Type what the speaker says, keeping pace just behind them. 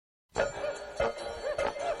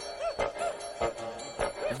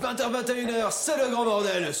20h-21h, c'est le grand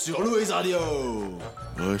bordel sur Louise Radio.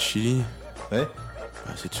 Ouais, Chili. Ouais.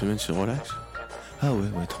 Bah, cette semaine, c'est relax. Ah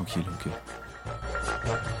ouais, tranquille, ok.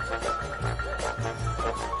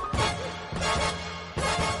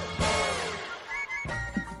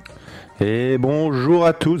 Et bonjour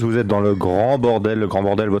à tous, vous êtes dans le Grand Bordel,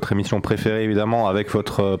 votre émission préférée évidemment, avec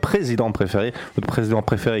votre président préféré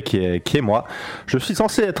qui est moi. Je suis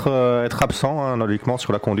censé être absent, logiquement,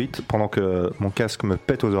 sur la conduite, pendant que mon casque me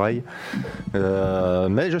pète aux oreilles.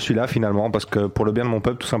 Mais je suis là finalement, parce que pour le bien de mon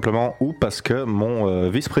peuple tout simplement, ou parce que mon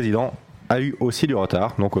vice-président a eu aussi du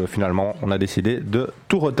retard. Donc finalement, on a décidé de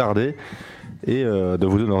tout retarder et de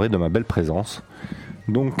vous honorer de ma belle présence.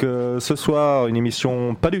 Donc ce soir, une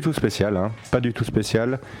émission pas du tout spéciale,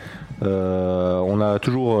 on a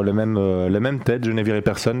toujours les mêmes têtes, je n'ai viré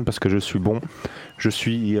personne parce que je suis bon, je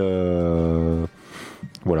suis...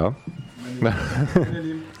 voilà.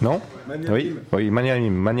 Non ? Oui,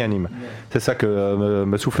 magnanime. C'est ça que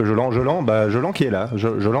me souffle Jolan. Jolan qui est là.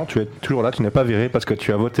 Jolan, tu es toujours là, tu n'es pas viré parce que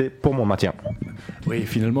tu as voté pour mon maintien. Oui,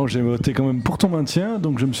 finalement, j'ai voté quand même pour ton maintien.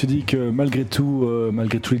 Donc je me suis dit que malgré tous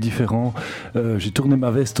les différends, j'ai tourné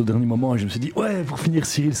ma veste au dernier moment et je me suis dit, ouais, pour finir,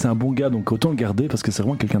 Cyril, c'est un bon gars, donc autant le garder parce que c'est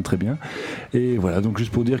vraiment quelqu'un de très bien. Et voilà, donc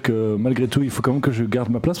juste pour dire que malgré tout, il faut quand même que je garde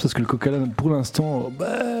ma place parce que le coq-à-l'âne, pour l'instant,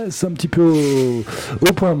 c'est un petit peu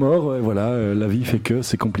au point mort. Et voilà, la vie fait que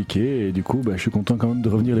c'est compliqué. Et du coup, je suis content quand même de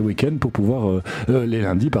revenir les week-ends pour pouvoir, les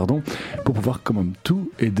lundis, pour pouvoir quand même tout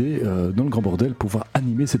aider dans le grand bordel, pouvoir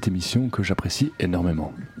animer cette émission que j'apprécie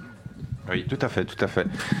énormément. Oui, tout à fait.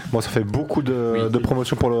 Bon, ça fait beaucoup de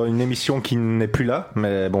promotion pour une émission qui n'est plus là,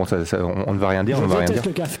 mais bon, on ne va rien dire,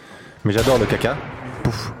 Mais j'adore le caca.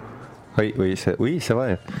 Pouf. Oui, c'est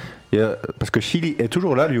vrai. Parce que Chili est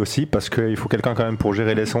toujours là lui aussi, parce qu'il faut quelqu'un quand même pour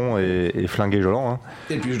gérer les sons et flinguer Jolan.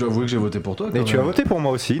 Et puis je dois avouer que j'ai voté pour toi. Et tu as voté pour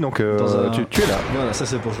moi aussi, donc tu es là. Voilà, ça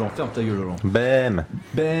c'est pour Jolan. Ferme ta gueule, Jolan. Bam.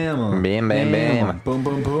 Pom.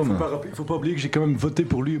 Faut pas oublier que j'ai quand même voté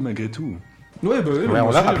pour lui malgré tout. Ouais,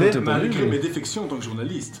 on l'a rappelé. Malgré mes défections en tant que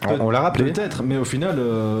journaliste. On l'a rappelé. Peut-être, mais au final,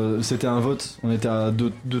 c'était un vote. On était à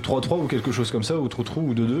 2-3-3 ou quelque chose comme ça, ou 3-3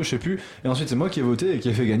 ou 2-2, je sais plus. Et ensuite, c'est moi qui ai voté et qui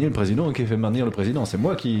ai fait gagner le président et qui ai fait maintenir le président. C'est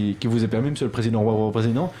moi qui vous ai permis, monsieur le président, roi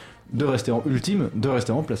président, de rester en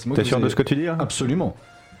place. T'es sûr de ce que tu dis hein ? Absolument.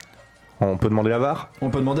 On peut demander la VAR ?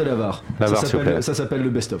 On peut demander la VAR. Ça s'appelle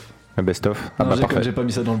le best-of. Le best-of. Parfait. J'ai pas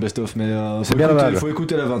mis ça dans le best-of, mais il faut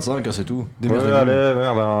écouter la 25, c'est tout.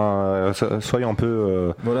 Soyons un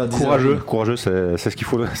peu courageux, c'est ce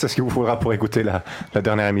qu'il vous faudra pour écouter la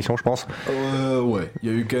dernière émission, je pense. Ouais, il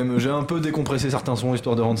y a eu quand même, j'ai un peu décompressé certains sons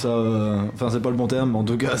histoire de rendre ça, c'est pas le bon terme, mais en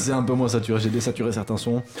tout cas c'est un peu moins saturé, j'ai désaturé certains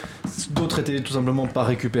sons. D'autres étaient tout simplement pas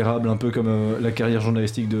récupérables, un peu comme la carrière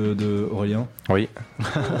journalistique de Aurélien. Oui,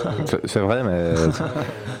 c'est vrai,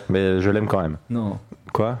 mais je l'aime quand même. Non.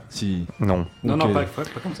 Quoi ? Si. Non. Non, pas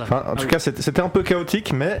comme ça. En tout cas, c'était un peu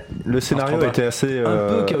chaotique, mais le scénario était assez... Un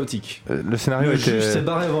peu chaotique. Le scénario était... juge s'est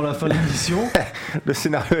barré avant la fin de l'émission. Le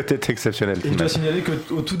scénario était exceptionnel. Et je dois signaler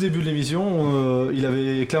qu'au tout début de l'émission, il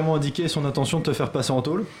avait clairement indiqué son intention de te faire passer en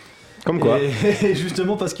tôle. Comme quoi. Et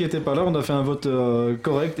justement, parce qu'il était pas là, on a fait un vote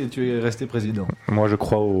correct et tu es resté président. Moi, je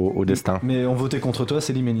crois au destin. Mais on votait contre toi,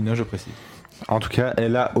 Céline Ménina, je précise. En tout cas,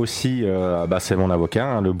 elle a aussi, c'est mon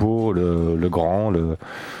avocat, le beau, le grand,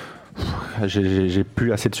 j'ai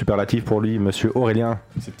plus assez de superlatifs pour lui, monsieur Aurélien.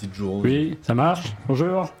 Ces petites jours. Oui, ça marche.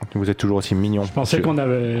 Bonjour. Vous êtes toujours aussi mignon. Je pensais qu'on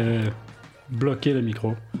avait bloqué le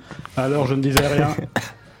micro. Alors je ne disais rien.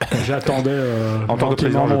 J'attendais en tant que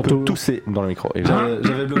président, je peux tousser dans le micro.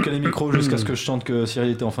 J'avais bloqué les micros jusqu'à ce que je chante que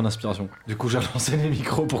Cyril était en fin d'inspiration. Du coup, j'ai relancé les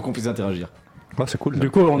micros pour qu'on puisse interagir. C'est cool.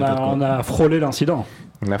 Du coup, on a frôlé l'incident.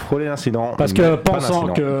 On a frôlé l'incident. Parce que pensant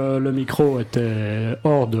que le micro était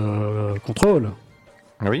hors de contrôle.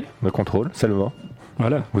 Oui, de contrôle, c'est le mot.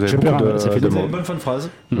 Voilà. Vous avez beaucoup de mots. Une bonne fin de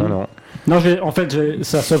phrase. Non. Non,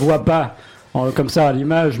 ça se voit pas comme ça à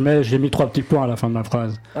l'image, mais j'ai mis 3 petits points à la fin de ma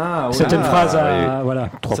phrase. C'était une phrase à... Voilà.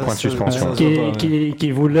 3 points de suspension.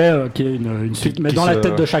 Qui voulait qu'il y ait une suite, mais dans la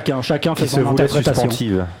tête de chacun fait son interprétation.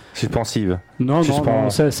 Suspensive. Non,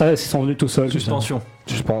 ça, ils sont venus tout seuls. Suspensive.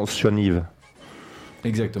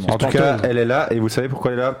 Exactement. En tout cas, elle est là, et vous savez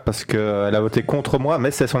pourquoi elle est là ? Parce qu'elle a voté contre moi, mais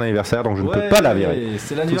c'est son anniversaire, donc je ne peux pas la virer.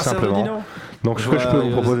 C'est l'anniversaire de Dino. Donc ce que je peux vous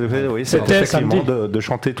proposer, c'est effectivement de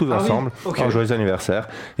chanter tous ensemble un joyeux anniversaire.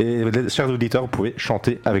 Et chers auditeurs, vous pouvez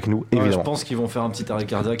chanter avec nous, évidemment. Je pense qu'ils vont faire un petit arrêt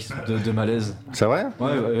cardiaque de malaise. C'est vrai ? Ouais.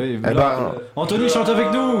 Anthony, chante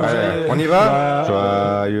avec nous. On y va ?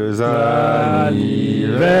 Joyeux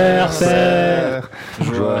anniversaire.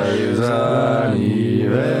 Joyeux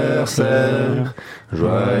anniversaire.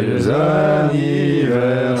 Joyeux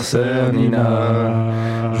anniversaire, Nina.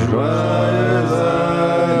 Joyeux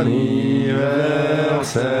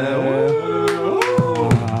anniversaire.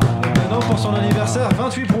 Maintenant pour son anniversaire,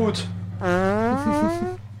 28 proutes. 2,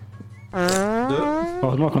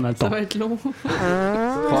 Heureusement qu'on a le Ça temps. va être long.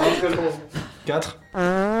 3, 4,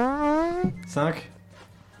 5,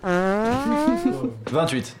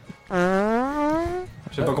 28.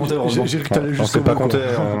 J'ai pas compté heureusement. J'ai cru que t'allais On juste sait pas compter,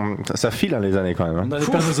 ça file hein, les années quand même. On Hein. n'avait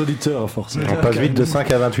pas nos auditeurs, à force. On passe vite de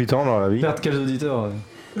 5 à 28 ans dans la vie. Perdre quels auditeurs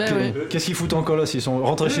Bah ouais. Qu'est-ce qu'ils foutent encore là s'ils sont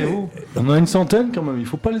rentrés chez vous? On en a une centaine quand même, il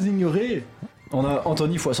faut pas les ignorer. On a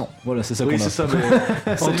Anthony x 100. Voilà, c'est ça qu'on Oui, a. c'est ça,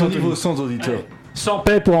 mais c'est au niveau 100 auditeurs. Sans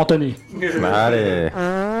paix pour Anthony. Bah, allez,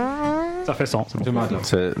 Ça fait 100. Je m'arrête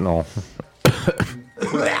là. non.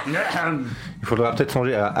 Il faudra peut-être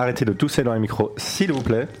songer à arrêter de tousser dans les micros, s'il vous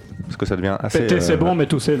plaît, parce que ça devient assez. Péter c'est bon, mais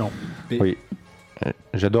tousser non. Oui.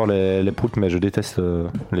 J'adore les proutes, mais je déteste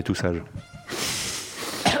les toussages.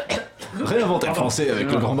 Réinventer le français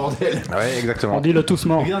avec le grand bordel. Ouais, exactement. On dit le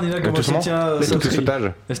toussement. Regarde, Nina, comment elle se tient,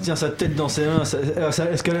 Le elle se tient sa tête dans ses mains.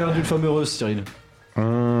 Est-ce qu'elle a l'air d'une femme heureuse, Cyril?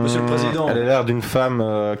 Monsieur le Président. Elle a l'air d'une femme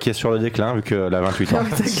qui est sur le déclin, vu qu'elle a 28 ans.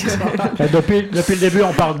 Et depuis le début,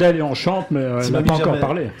 on parle d'elle et on chante, mais elle n'a pas encore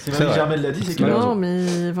parlé. Si C'est Mamie vrai. Germaine l'a dit, c'est qu'elle a Non, raison.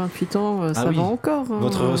 mais 28 ans, ça oui. va encore. hein.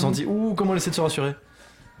 Votre ressenti. Ouh, comment elle essaie de se rassurer?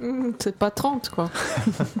 C'est pas 30, quoi.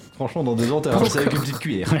 Franchement, dans 2 ans, t'es ramassé avec une petite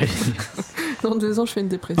cuillère. Dans 2 ans, je fais une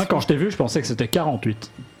dépression. Moi, quand je t'ai vu, je pensais que c'était 48.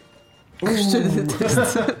 Je te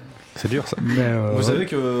déteste. C'est dur ça. Mais, Vous savez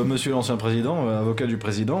que monsieur l'ancien président, avocat du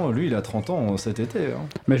président, lui, il a 30 ans cet été. Hein.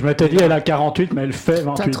 mais je m'étais dit, elle a 48, mais elle fait T'as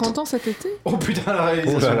 28. 30 ans cet été? Oh putain, la Oh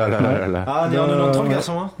réalisation. là là là là là. Ah, on est en 93, le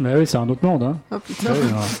garçon, hein. Mais oui, c'est un autre monde. Hein. Oh putain. Ouais,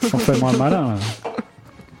 on fait moins malin.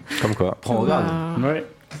 Comme quoi. Prends au garde. Bah, Ouais.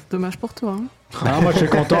 Dommage pour toi. Hein. Ah, moi, je suis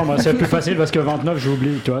content. Moi, c'est plus facile parce que 29,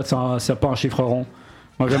 j'oublie. Tu vois, c'est pas un chiffre rond.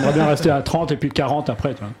 Moi, j'aimerais bien rester à 30 et puis 40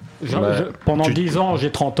 après. Tu vois. Bah, pendant tu- 10 ans,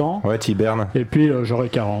 j'ai 30 ans. Ouais, t'hibernes. Et puis, j'aurai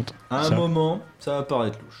 40. À un Ça. moment, ça va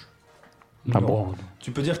paraître louche. Ah Non. bon.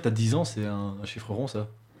 Tu peux dire que t'as 10 ans, c'est un chiffre rond, ça.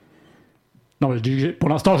 Non, mais je dis que pour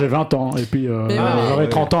l'instant, j'ai 20 ans. Et puis, Mais j'aurai ouais.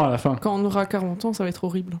 30 ans à la fin. Quand on aura 40 ans, ça va être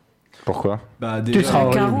horrible. Pourquoi? Bah, Tu déjà. seras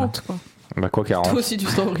horrible. 40, quoi. Bah quoi, 40? Toi aussi, tu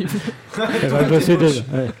seras horrible. Et ben, je sais déjà.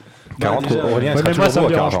 Ouais. 40, déjà, Aurélien Ouais, sera mais moi, toujours ça beau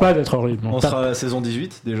me à dérange 40 pas d'être horrible. On sera à la saison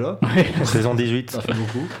 18, déjà. Saison 18. Ça fait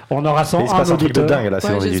beaucoup. On aura Mais il se 101 passe un truc de auditeurs. dingue à la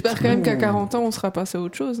saison Ouais, 18. j'espère quand même qu'à 40 ans, on sera passé à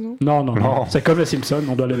autre chose, non? Non, non, Non. non. C'est comme les Simpsons,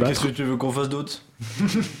 on doit les Qu'est-ce battre. que tu veux qu'on fasse d'autre?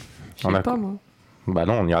 Je On sais a- pas, moi. Bah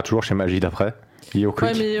non, on ira toujours chez Magid après. Il est au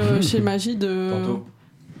Ouais, clic. mais chez Magid, Tantôt.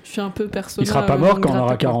 je suis un peu personnel. Il sera pas mort quand on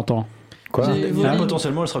aura 40 ans. Quoi? J'ai Nina, volé,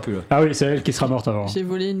 potentiellement, elle sera plus là. Ah oui, c'est elle qui sera morte avant. j'ai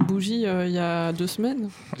volé une bougie il y a 2 semaines.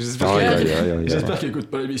 J'espère Ah, Aïe, aïe, aïe, aïe, aïe, aïe. J'espère qu'il écoute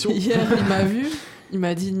pas l'émission. Hier, il m'a vu. Il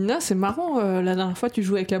m'a dit, Nina, c'est marrant, la dernière fois tu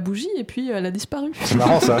jouais avec la bougie et puis elle a disparu. C'est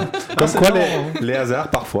marrant ça. Comme c'est quoi marrant, les hasards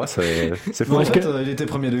parfois, c'est fou. En fait, il était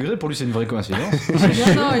premier degré, pour lui, c'est une vraie coïncidence.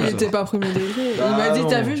 Non, il était pas premier degré. Bah, Il m'a dit, non.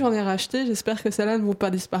 t'as vu, j'en ai racheté, j'espère que celles-là ne vont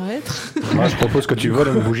pas disparaître. Moi, je propose que tu voles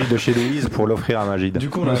une bougie de chez Louise pour l'offrir à Magid. Du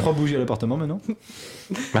coup, on a 3 bougies à l'appartement maintenant.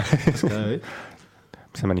 Parce que, oui.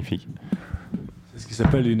 C'est magnifique. C'est ce qui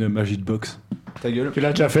s'appelle une magie de box. Ta gueule. Tu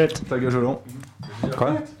l'as déjà faite? Ta gueule, Jolan.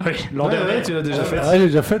 Quoi? Oui, l'an dernier. tu l'as déjà fait. Ah, j'ai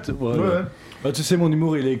déjà fait? Ouais. Ouais. Bah, tu sais, mon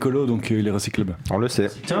humour, il est écolo, donc il est recyclable. On le sait.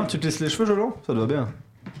 Tiens, tu te lisses les cheveux, Jolan? Ça doit bien.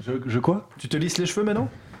 Je quoi? Tu te lisses les cheveux maintenant?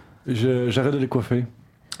 J'arrête de les coiffer.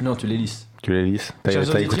 Non, tu les lisses. Tu les lisses. T'as Chères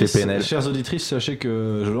écouté auditrices, PNL. Chères auditrices, sachez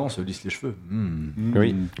que Jolan se lisse les cheveux.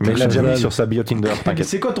 Oui, mais il l'a déjà mis sur sa bio Tinder, Mais t'inquiète.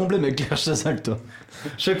 c'est quoi ton blême avec Claire Chazal, toi?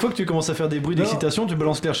 Chaque fois que tu commences à faire des bruits d'excitation, tu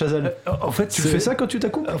balances Claire Chazal. En fait, Tu fais ça quand tu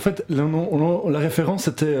t'accouples? En fait, la référence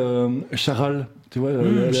c'était Charal. Tu vois,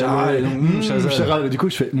 Charal, donc, Chazal. Charal. Du coup,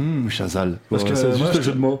 je fais Chazal. Parce que c'est moi, juste je le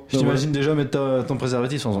jeu de mots. Je t'imagine déjà mettre ton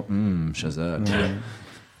préservatif en disant Chazal.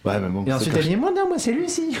 Ouais, mais bon. Et ensuite elle dit moi c'est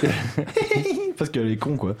Lucie. Parce qu'elle est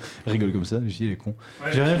con quoi. Elle rigole comme ça, Lucie elle est con.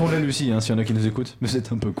 J'ai rien contre la Lucie, hein, s'il y en a qui nous écoutent, mais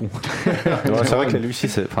c'est un peu con. Ouais, c'est vrai que la Lucie,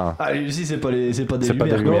 c'est. Enfin, Ah Lucie c'est pas des c'est pas des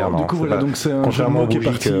lumières. lumières, Du non. coup, c'est voilà, pas- donc c'est un jeu de Contrairement mots aux qui est bougies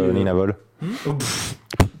parti. que Nina vole. Oh, pff.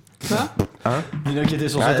 Quoi? Hein? Nina qui était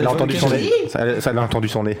sur son Ah, elle a téléphone, entendu qu'est-ce son qu'elle nez. Ça, elle a entendu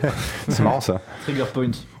son nez. C'est marrant ça. dit Trigger point.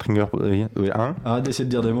 Trigger. Oui, hein? Arrête d'essayer de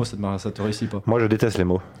dire des mots, ça te réussit pas. Moi, je déteste les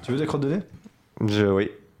mots. Tu veux des crottes de nez? Oui.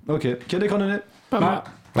 Ok. Qui a des crottes de nez? Pas mal.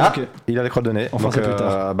 Ah, Ok. il a des crottes de nez. Enfin, Donc, c'est plus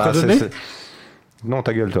tard. bah, Crottes de c'est- nez c'est- Non,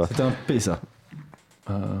 ta gueule, toi. C'était un P ça.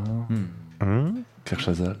 Claire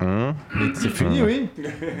Chazal. Mais c'est fini oui.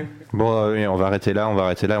 Bon, oui, on va arrêter là, on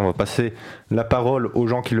va passer la parole aux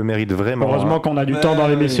gens qui le méritent vraiment. Heureusement qu'on a du temps dans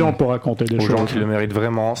l'émission pour raconter des Aux gens choses. qui le méritent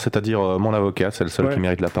vraiment, c'est-à-dire mon avocat, c'est le seul Ouais. qui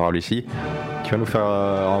mérite la parole ici, qui va nous faire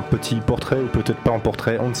un petit portrait, ou peut-être pas un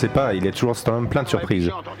portrait, on ne sait pas, il est toujours c'est quand même plein de surprises.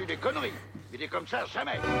 J'ai entendu des conneries. Mais des comme ça,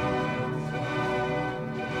 jamais.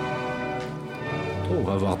 Oh, on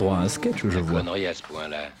va avoir droit à un sketch je vois. Conneries à ce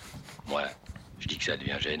point-là. Moi, Je dis que ça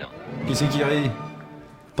devient gênant. Qui c'est qui rit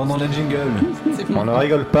pendant les jingles? On ne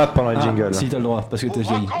rigole pas pendant les jingles. Si, t'as le droit, parce que t'es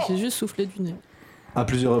vieille. J'ai juste soufflé du nez. À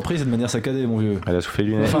plusieurs reprises et de manière saccadée, mon vieux. Elle a soufflé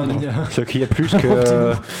du nez. Enfin, Ce qui est plus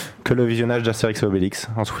que le visionnage d'Astérix et Obélix.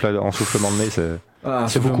 Un soufflement de nez, c'est. un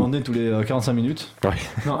soufflement de nez tous les 45 minutes. Ouais.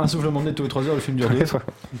 Non, un soufflement de nez tous les 3 heures, le film dure 2. Je vous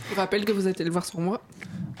rappelle que vous êtes allé le voir sur moi.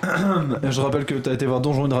 Je rappelle que t'as été voir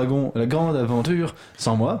Donjons et Dragons, la grande aventure,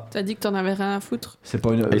 sans moi. T'as dit que t'en avais rien à foutre. C'est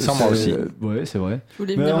pas une. Et sans moi aussi. Ouais, c'est vrai. Tu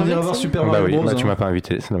voulais Mais venir on ira avec voir ça Super Bah Mario oui, Bros. bah tu m'as pas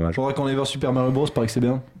invité, c'est dommage. Faudra qu'on aille voir Super Mario Bros. Paraît que c'est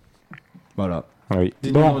bien. Voilà. Oui.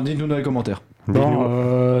 Dites-nous dans les commentaires.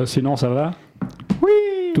 Bon, sinon ça va? Oui.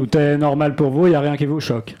 Tout est normal pour vous, il n'y a rien qui vous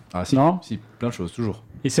choque? Ah si, Non? si, plein de choses, toujours.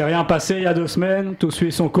 Il s'est rien passé il y a 2 semaines, tout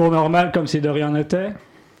suit son cours normal comme si de rien n'était.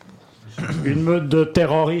 Une meute de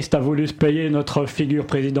terroristes a voulu se payer notre figure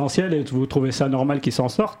présidentielle et vous trouvez ça normal qu'ils s'en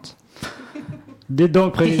sortent? Dites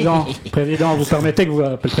donc, président, vous permettez que vous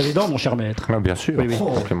appelez président, mon cher maître? Ah, bien sûr, Oui, oui.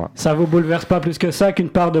 complément. Ça vous bouleverse pas plus que ça qu'une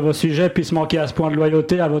part de vos sujets puisse manquer à ce point de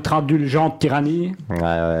loyauté à votre indulgente tyrannie?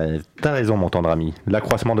 Ouais, t'as raison, mon tendre ami.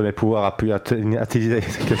 L'accroissement de mes pouvoirs a pu attiser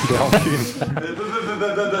quelques rancunes.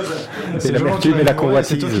 Et l'amertume et la convoitise.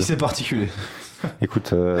 C'est toi qui sais particulier.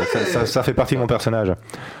 Écoute, ça fait partie de mon personnage.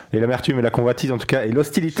 Et l'amertume et la convoitise, en tout cas, et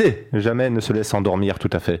l'hostilité, jamais ne se laissent endormir tout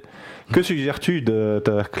à fait. Que suggères-tu de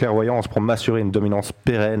ta clairvoyance pour m'assurer une dominance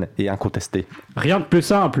pérenne et incontestée? Rien de plus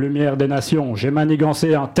simple, lumière des nations. J'ai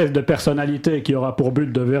manigancé un test de personnalité qui aura pour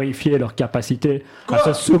but de vérifier leur capacité à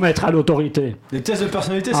se soumettre à l'autorité. Les tests de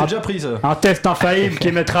personnalité, c'est déjà pris, ça. Un test infaillible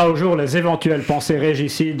qui mettra au jour les éventuelles pensées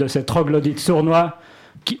régicides de ces troglodytes sournois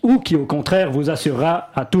qui, au contraire, vous assurera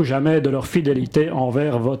à tout jamais de leur fidélité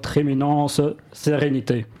envers votre éminence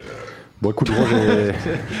sérénité. Bon, écoute,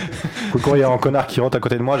 gros, il y a un connard qui rentre à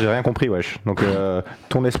côté de moi, j'ai rien compris, wesh. Donc,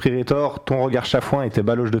 ton esprit rétort, ton regard chafouin et tes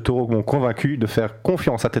baloches de taureau m'ont convaincu de faire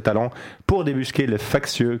confiance à tes talents pour débusquer les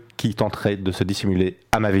factieux qui tenteraient de se dissimuler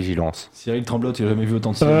à ma vigilance. Cyril Tremblotte, il a jamais vu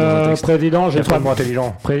autant de signes dans un texte. Président, j'ai pas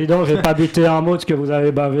intelligent. Président, j'ai pas buté un mot de ce que vous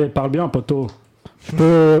avez bavé. Parle bien, poteau.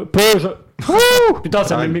 Putain,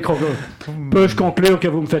 ça met le micro. Peux-je conclure que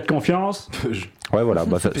vous me faites confiance? Ouais, voilà,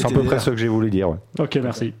 bah, c'est à peu près ce que j'ai voulu dire. Ouais. Ok,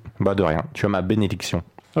 merci. Bah, de rien, tu as ma bénédiction.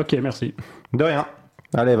 Ok, merci. De rien.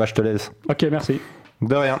 Allez, va, je te laisse. Ok, merci.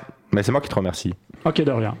 De rien. Mais c'est moi qui te remercie. Ok,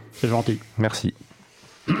 de rien. C'est gentil. Merci.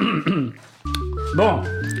 Bon.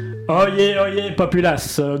 Oyez,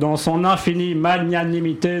 populace. Dans son infinie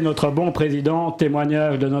magnanimité, notre bon président,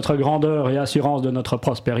 témoignage de notre grandeur et assurance de notre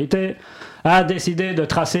prospérité, a décidé de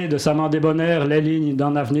tracer de sa main débonnaire les lignes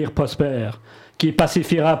d'un avenir prospère, qui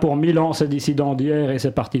pacifiera pour 1000 ans ses dissidents d'hier et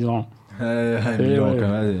ses partisans.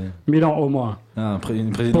 1000 ans au moins.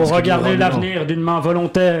 Pour regarder l'avenir d'une main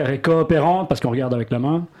volontaire et coopérante, parce qu'on regarde avec la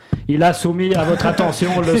main, il a soumis à votre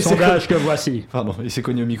attention le sondage que voici. Pardon, il s'est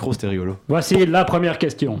cogné au micro, c'était rigolo. Voici la première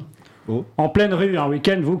question. Oh. En pleine rue, un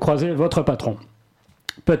week-end, vous croisez votre patron.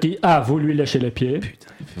 Petit A, vous lui léchez les pieds. Putain,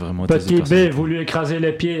 il fait vraiment Petit B, vous lui écrasez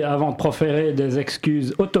les pieds avant de proférer des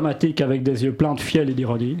excuses automatiques avec des yeux pleins de fiel et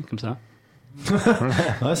d'ironie, comme ça.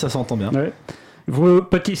 Ouais, ça s'entend bien. Ouais. Vous,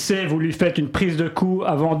 petit C, vous lui faites une prise de cou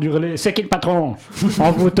avant d'hurler « C'est qui le patron ?»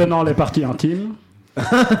 en vous tenant les parties intimes.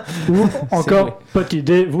 Ou encore, petit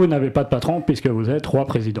D, vous n'avez pas de patron puisque vous êtes roi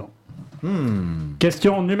président.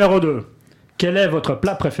 Question numéro 2. Quel est votre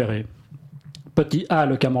plat préféré? Petit A,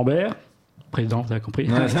 le camembert. Président, vous avez compris?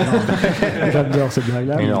 Ouais, J'adore cette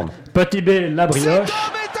blague-là. Petit B, la brioche.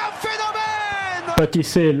 Petit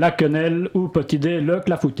C, la quenelle. Ou petit D, le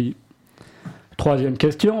clafoutis. Troisième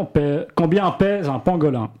question, combien pèse un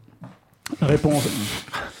pangolin? Réponse...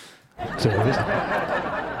 C'est vrai, ça.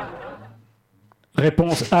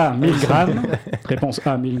 Réponse A, 1000 grammes. Réponse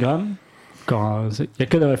A, 1000 grammes. Il n'y a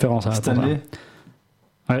que des références à répondre.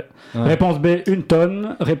 Ouais. Réponse B, 1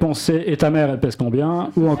 tonne. Réponse C, et ta mère, elle pèse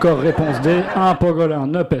combien? Ou encore réponse D, un pangolin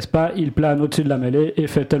ne pèse pas, il plane au-dessus de la mêlée et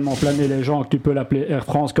fait tellement planer les gens que tu peux l'appeler Air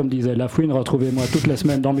France, comme disait Lafouine. Retrouvez-moi toutes les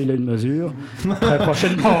semaines dans 1001 mesures. Très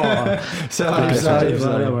prochainement. Ça arrive.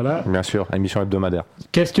 Voilà. Bien sûr, émission hebdomadaire.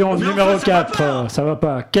 Question numéro 4. Ça va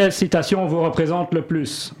pas. Quelle citation vous représente le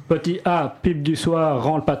plus? Petit A, pipe du soir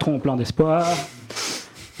rend le patron plein d'espoir.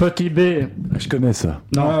 Petit B... Je connais ça.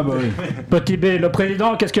 Non. Ah, bah oui. Petit B, le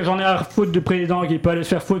président, qu'est-ce que j'en ai à foutre du président qui peut aller se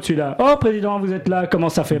faire foutre celui-là? Oh, président, vous êtes là, comment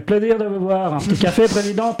ça fait plaisir de vous voir. Un petit café,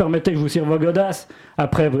 président, permettez que je vous sirve vos godasses.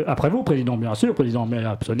 Après vous, président, bien sûr, président, mais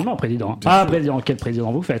absolument, président. Président, quel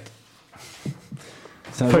président vous faites?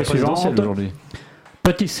 C'est un jour présidentiel aujourd'hui.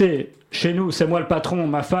 Petit C, chez nous, c'est moi le patron,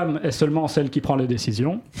 ma femme est seulement celle qui prend les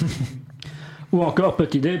décisions. Ou encore,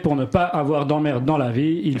 petit D, pour ne pas avoir d'emmerde dans la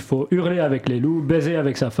vie, il faut hurler avec les loups, baiser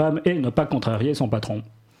avec sa femme et ne pas contrarier son patron.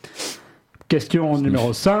 Question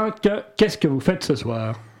numéro 5. Qu'est-ce que vous faites ce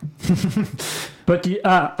soir? Petit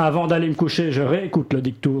A. Avant d'aller me coucher, je réécoute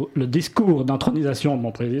le discours d'intronisation de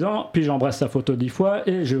mon président, puis j'embrasse sa photo 10 fois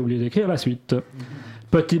et j'ai oublié d'écrire la suite.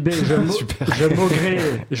 Petit B. Je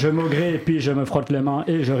maugré, puis je me frotte les mains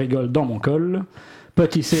et je rigole dans mon col.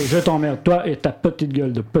 Petit C. Je t'emmerde toi et ta petite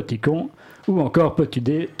gueule de petit con. Ou encore petit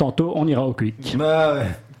D. Tantôt on ira au quick. Bah ouais.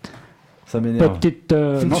 Ça m'énerve.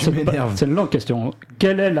 C'est une longue question.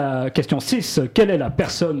 Question 6. Quelle est la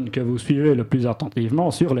personne que vous suivez le plus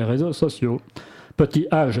attentivement sur les réseaux sociaux? Petit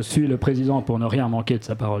A, je suis le président pour ne rien manquer de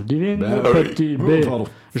sa parole divine. Petit B,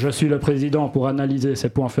 je suis le président pour analyser ses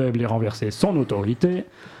points faibles et renverser son autorité.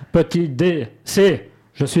 Petit D, C,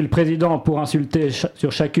 je suis le président pour insulter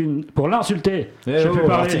pour l'insulter. Je peux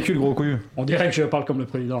parler. Articule, gros couillu. On dirait que je parle comme le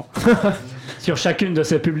président. Sur chacune de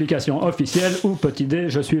ses publications officielles. Ou petit D,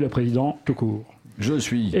 je suis le président tout court. Je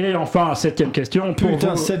suis. Et enfin, 7e question.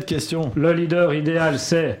 Putain, 7 questions. Le leader idéal,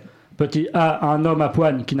 c'est petit A, un homme à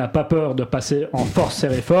poigne qui n'a pas peur de passer en force ses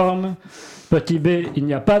réformes. Petit B, il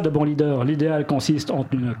n'y a pas de bon leader. L'idéal consiste en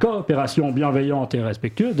une coopération bienveillante et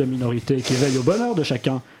respectueuse de minorités qui veillent au bonheur de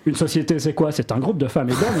chacun. Une société, c'est quoi? C'est un groupe de femmes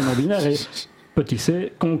et d'hommes non-binaires. Et petit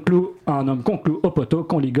C, un homme qu'on cloue au poteau,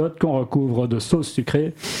 qu'on ligote, qu'on recouvre de sauce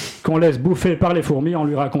sucrée, qu'on laisse bouffer par les fourmis en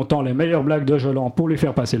lui racontant les meilleures blagues de Jolan pour lui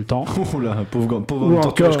faire passer le temps. Oh là, pauvre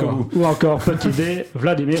Ou encore petit D,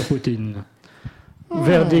 Vladimir Poutine.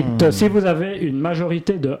 Verdict, si vous avez une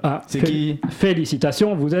majorité de A,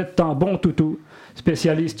 félicitations, vous êtes un bon toutou.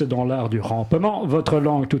 Spécialiste dans l'art du rampement, votre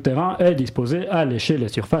langue tout-terrain est disposée à lécher les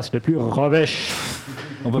surfaces les plus revêches.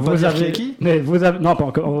 On peut pas dire qui? Non, pas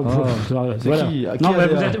encore. Voilà. Qui non, mais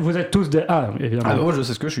vous êtes tous des A, évidemment. Ah, moi je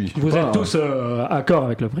sais ce que je suis. Vous êtes tous accord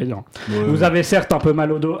avec le président. Vous avez certes un peu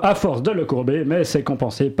mal au dos à force de le courber, mais c'est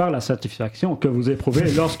compensé par la satisfaction que vous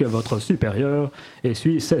éprouvez lorsque votre supérieur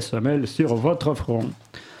essuie ses semelles sur votre front.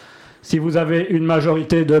 Si vous avez une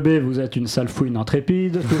majorité de B, vous êtes une sale fouine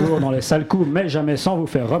intrépide, toujours dans les sales coups, mais jamais sans vous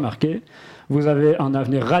faire remarquer. Vous avez un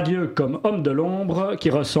avenir radieux comme homme de l'ombre, qui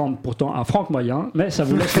ressemble pourtant à Franck Moyen, mais ça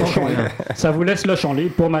vous laisse le champ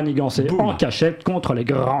libre pour manigancer en cachette contre les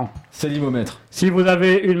grands. C'est l'imomètre. Si vous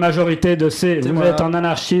avez une majorité de C, vous êtes un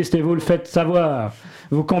anarchiste et vous le faites savoir.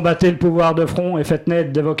 Vous combattez le pouvoir de front et faites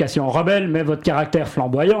naître des vocations rebelles, mais votre caractère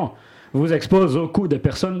flamboyant vous expose aux coups des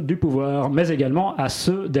personnes du pouvoir, mais également à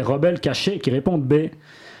ceux des rebelles cachés qui répondent B.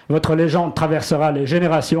 Votre légende traversera les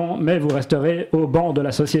générations, mais vous resterez au banc de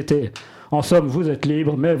la société. En somme, vous êtes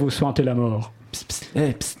libre, mais vous sointez la mort.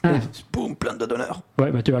 Boum, plein de d'honneur.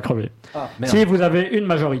 Ouais, bah tu vas crever. Ah, merde. Si vous avez une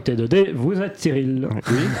majorité de D, vous êtes Cyril.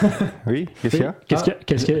 Oui, qu'est-ce qu'il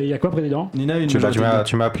y a? Il y a quoi, président? Nina,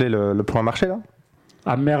 tu m'as appelé le point marché, là?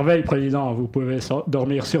 À merveille, président, vous pouvez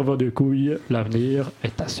dormir sur vos deux couilles, l'avenir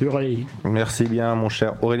est assuré. Merci bien, mon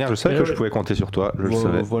cher Aurélien, je savais que je pouvais compter sur toi, je le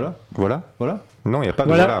savais. Voilà. Non, il n'y a pas de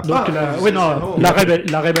voilà. Donc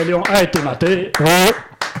la rébellion a été matée.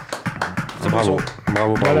 Bravo.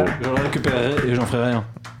 Voilà. Je le récupérerai et j'en ferai rien.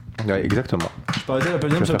 Ouais, exactement. Je peux arrêter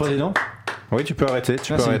l'applaudir, monsieur le président? Oui, tu peux arrêter.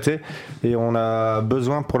 Et on a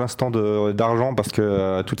besoin pour l'instant d'argent parce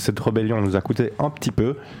que toute cette rébellion nous a coûté un petit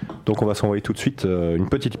peu. Donc on va s'envoyer tout de suite une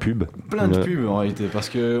petite pub. Plein de pubs en réalité parce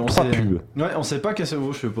que pubs. Ouais, on sait pas qu'est-ce que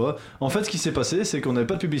je sais pas. En fait, ce qui s'est passé, c'est qu'on n'avait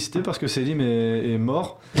pas de publicité parce que Selim est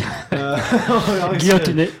mort.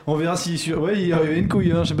 Guillotiné. On verra si ouais, il y avait une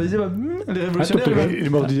couille. Hein. Je sais pas, les révolutionnaires. Il est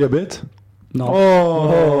mort du diabète? Non.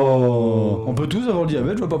 On peut tous avoir le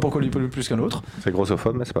diabète, je vois pas pourquoi il peut plus qu'un autre. C'est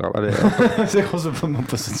grossophobe, mais c'est pas grave. Allez. C'est grossophobe, on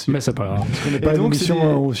passe dessus. Mais c'est pas grave. Parce qu'on n'est pas une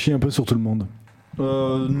émission, on chie un peu sur tout le monde.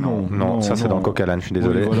 Non, ça c'est dans le Coq à l'âne, je suis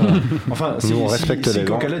désolé. Oui, voilà. Enfin, si on respecte les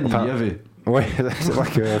gens. Coq à l'âne, il y avait. Ouais, c'est vrai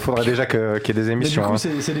qu'il faudrait déjà qu'il y ait des émissions. Mais du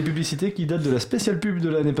coup, c'est des publicités qui datent de la spéciale pub de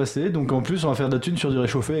l'année passée. Donc en plus, on va faire de la thune sur du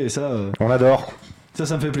réchauffé et ça. On adore.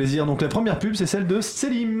 Ça me fait plaisir. Donc la première pub, c'est celle de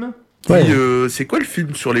Selim. Ouais. C'est quoi le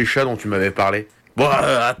film sur les chats dont tu m'avais parlé? Bon,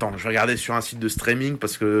 attends, je vais regarder sur un site de streaming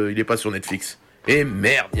parce qu'il est pas sur Netflix. Et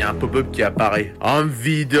merde, il y a un pop-up qui apparaît.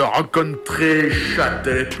 Envie de rencontrer les chattes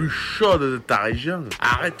les plus chaudes de ta région?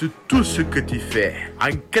 Arrête tout ce que tu fais. En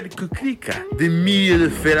quelques clics, des milliers de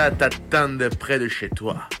fellas t'attendent près de chez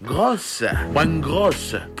toi. Grosse, moins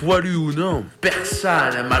grosse, poilue ou non,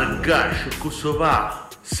 persane, malgache, kosovare,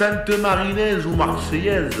 sainte-marinaise ou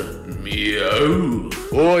marseillaise. Miaou.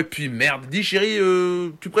 Oh, et puis merde, dis chérie,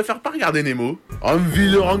 tu préfères pas regarder Nemo?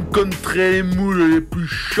 Envie de rencontrer les moules les plus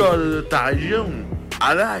chaudes de ta région?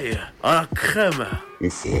 À l'ail, à la crème, au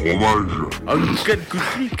fromage. En quelques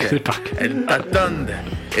clics, elles t'attendent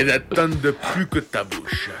et n'attendent plus que ta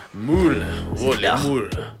bouche. Moules, oh les moules,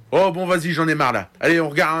 Oh bon, vas-y, j'en ai marre là. Allez, on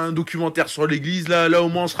regarde un documentaire sur l'église, là au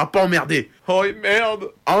moins on sera pas emmerdé. Oh et merde,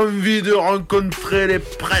 envie de rencontrer les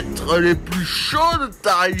prêtres les plus chauds de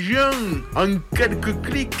ta région. En quelques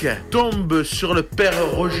clics, tombe sur le père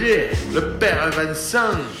Roger, le père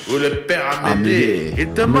Vincent ou le père Amédée. Ils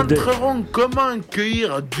te montreront comment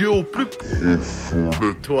cueillir Dieu au plus profond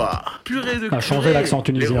de toi. Purée de curé, changer l'accent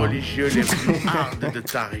tunisien. Les religieux les plus hardes de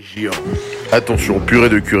ta région. Attention, purée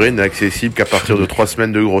de curé n'est accessible qu'à partir de 3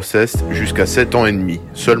 semaines de grossesse jusqu'à 7 ans et demi.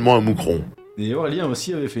 Seulement un moucron. Et Aurélien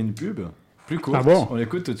aussi avait fait une pub, plus courte. Ah bon ? On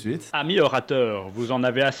l'écoute tout de suite. Amis orateurs, vous en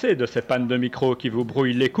avez assez de ces pannes de micro qui vous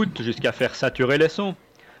brouillent l'écoute jusqu'à faire saturer les sons.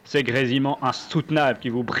 Ces grésillements insoutenables qui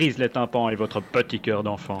vous brisent les tympans et votre petit cœur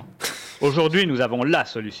d'enfant. Aujourd'hui, nous avons la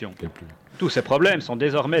solution. Tous ces problèmes sont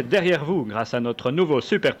désormais derrière vous grâce à notre nouveau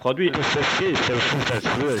super produit.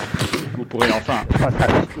 Vous pourrez enfin,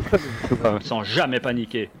 sans jamais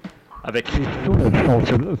paniquer, avec...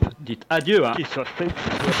 Dites adieu, hein.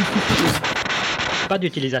 Pas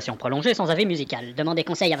d'utilisation prolongée sans avis musical. Demandez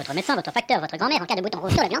conseil à votre médecin, votre facteur, votre grand-mère en cas de bouton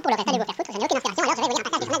rouge sur le gland pour le reste allez vous faire foutre, ça n'a aucune inspiration. Alors je vais vous lire un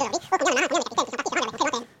passage des journaux d'aujourd'hui. Oh combien il y en a un capitaine qui sympathisera avec très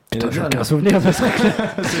longtemps. J'ai aucun souvenir de ça.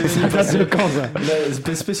 C'est le camp, ça.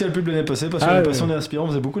 La spéciale pub l'année passée, parce que la passion des aspirants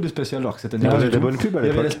faisait beaucoup de spéciales, alors que cette année, il y avait des bonnes pubs à il y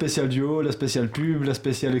avait l'époque. la spéciale duo, la spéciale pub, la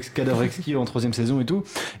spéciale cadavre exquis en 3ème saison et tout.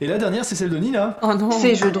 Et la dernière, c'est celle de Nina. Oh non.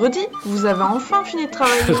 C'est jeudi, vous avez enfin fini de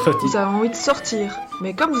travailler, vous avez envie de sortir.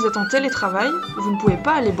 Mais comme vous êtes en télétravail, vous ne pouvez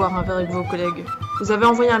pas aller boire un verre avec vos collègues. Vous avez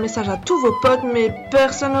envoyé un message à tous vos potes, mais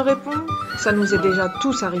personne ne répond. Ça nous est déjà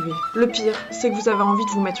tous arrivé. Le pire, c'est que vous avez envie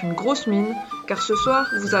de vous mettre une grosse mine, car ce soir,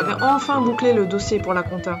 vous avez enfin bouclé le dossier pour la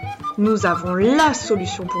compta. Nous avons la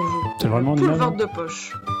solution pour vous. C'est vraiment le pullover de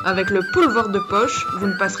poche. Avec le pullover de poche, vous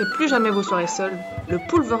ne passerez plus jamais vos soirées seuls. Le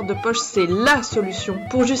pullover de poche, c'est la solution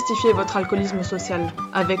pour justifier votre alcoolisme social.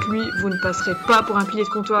 Avec lui, vous ne passerez pas pour un pilier de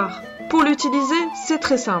comptoir. Pour l'utiliser, c'est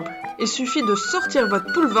très simple. Il suffit de sortir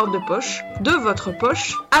votre pullover de votre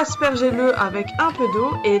poche, aspergez-le avec un peu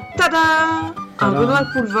d'eau et tada ! Un Benoît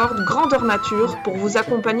pullover grandeur nature pour vous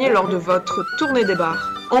accompagner lors de votre tournée des bars.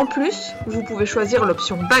 En plus, vous pouvez choisir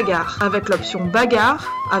l'option bagarre. Avec l'option bagarre,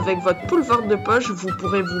 avec votre pullover de poche, vous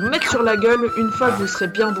pourrez vous mettre sur la gueule une fois que vous serez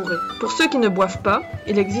bien bourré. Pour ceux qui ne boivent pas,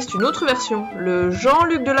 il existe une autre version, le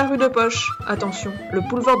Jean-Luc de la rue de Poche. Attention, le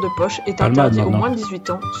pullover de poche est interdit aux moins de 18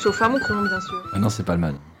 ans, sauf à Moucron bien sûr. Ah non, c'est pas le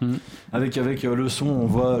mal. Avec le son, on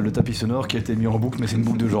voit le tapis sonore qui a été mis en boucle, mais c'est une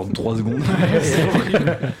boucle de genre 3 secondes.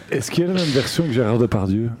 Est-ce qu'il y a la même version que Gérard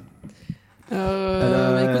Depardieu ?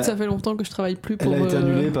 Écoute, ça fait longtemps que je travaille plus pour. Elle a été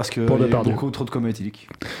annulée parce qu'il y a beaucoup trop de coma éthylique.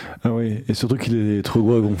 Ah oui, et surtout qu'il est trop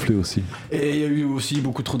gros à gonfler aussi. Et il y a eu aussi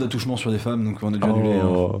beaucoup trop d'attouchements sur des femmes, donc on a dû annuler.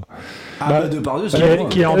 Depardieu,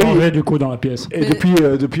 qui est en danger du coup dans la pièce. Et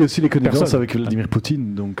depuis aussi les connivences avec Vladimir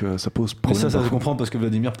Poutine, donc ça pose problème. Mais ça se comprend parce que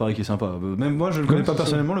Vladimir paraît qu'il est sympa. Même moi, je le connais pas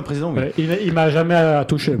personnellement, le président. Oui. Il m'a jamais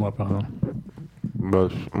touché, moi, par exemple. Bah,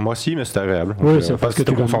 moi si, mais c'était agréable. Oui, c'est parce que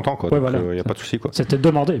c'était tu consentant, quoi. Ouais, donc, voilà. y a pas de souci, quoi. C'était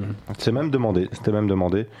demandé. C'était même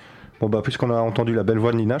demandé. Bon bah, puisqu'on a entendu la belle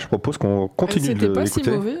voix de Nina, je propose qu'on continue de l'écouter.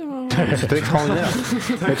 C'était pas si mauvais. C'était extraordinaire.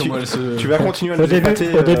 Tu vas continuer à nous Au début,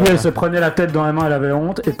 épater, elle se prenait la tête dans la main, elle avait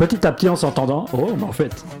honte, et petit à petit, en s'entendant, mais en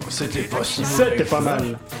fait, c'était pas si mauvais. C'était pas mal.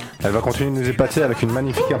 Elle va continuer de nous épater avec une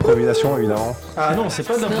magnifique improvisation, évidemment. Ah non, c'est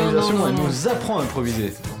pas de l'improvisation, elle nous apprend à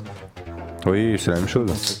improviser. Oui, c'est la même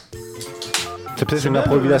chose. C'est peut-être une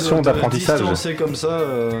improvisation d'apprentissage. Distancer comme ça,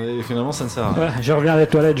 et finalement ça ne sert à rien. Je reviens des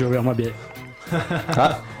toilettes, je ouvre ma bière.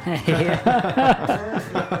 Ah.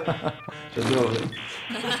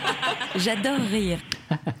 J'adore rire.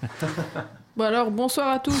 Bon alors, bonsoir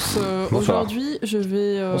à tous. Aujourd'hui, je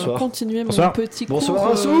vais continuer mon petit cours. Bonsoir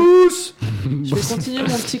à tous. Je vais continuer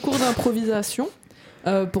mon petit cours d'improvisation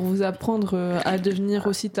pour vous apprendre à devenir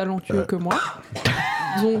aussi talentueux que moi.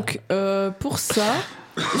 Donc, pour ça,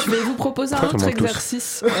 je vais vous proposer un autre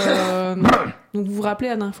exercice. Donc, vous vous rappelez,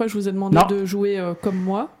 la dernière fois, je vous ai demandé de jouer comme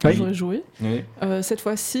moi. Oui. J'aurais joué. Oui. Cette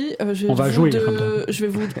fois-ci, je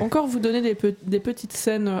vais encore vous donner des petites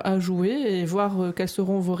scènes à jouer et voir quelles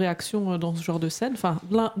seront vos réactions dans ce genre de scène. Enfin,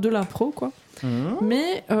 de l'impro, quoi.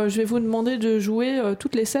 Mais je vais vous demander de jouer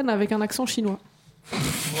toutes les scènes avec un accent chinois.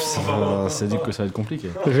 C'est dit que ça va être compliqué.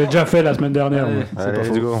 J'ai déjà fait la semaine dernière. Allez,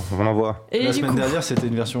 let's go, on envoie. Et la semaine dernière, c'était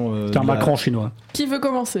une version. C'était un Macron chinois. Qui veut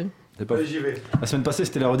commencer ? J'y vais. La semaine passée,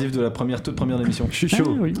 c'était la rediff de la toute première émission. Je suis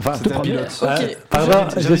chaud. Oui. Enfin, c'était un pilote. Ok.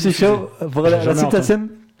 Je suis chaud. Voilà la citation.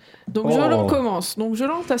 Donc je commence. Donc je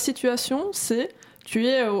lance ta situation, c'est tu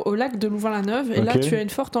es au lac de Louvain-la-Neuve et là tu as une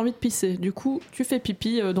forte envie de pisser. Du coup, tu fais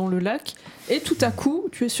pipi dans le lac et tout à coup,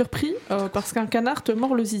 tu es surpris parce qu'un canard te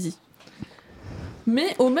mord le zizi.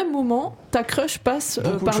 Mais au même moment, ta crush passe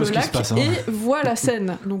par le lac et voit la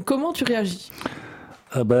scène. Donc comment tu réagis ?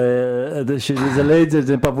 Je suis désolé, je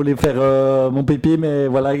n'ai pas voulu faire mon pipi, mais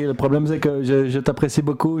voilà, le problème c'est que je t'apprécie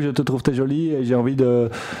beaucoup, je te trouve très jolie et j'ai envie de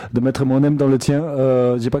mettre mon aime dans le tien.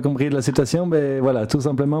 J'ai pas compris la citation, mais voilà, tout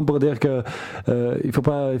simplement pour dire que il faut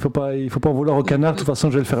pas en vouloir au canard. De toute façon,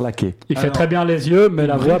 je vais le faire laquer. Il fait très bien les yeux, mais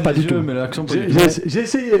la voix pas du tout. Mais l'accent pas j'ai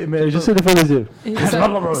essayé, mais j'essaie de faire les yeux. Et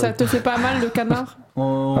ça te fait pas mal le canard?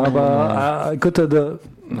 Écoute,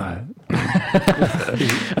 ouais.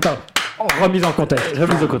 Attends. Remise en contexte. Moi,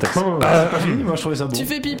 je trouvais ça bon. Tu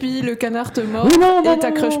fais pipi, le canard te mord et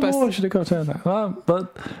ta crush passe. Je suis d'accord.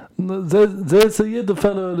 J'ai essayé de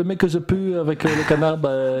faire le mec que j'ai pu avec le canard.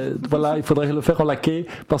 Voilà, il faudrait le faire en laqué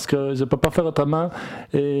parce que je peux pas faire autrement.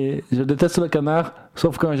 Et je déteste le canard,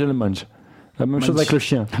 sauf quand je le mange. La même chose avec le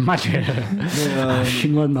chien.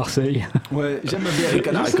 Chinois de Marseille. Ouais, j'aime bien les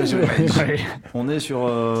canards. On est sur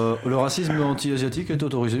le racisme anti-asiatique est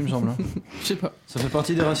autorisé, il me semble. Je sais pas. Ça fait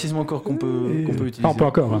partie des racismes encore qu'on peut utiliser. On peut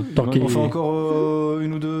encore. Hein, on fait encore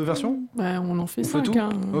une ou deux versions. Ouais, on en fait 5.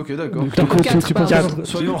 Ok, d'accord.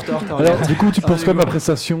 Soyons en retard. Alors, du coup, tu penses quoi de ma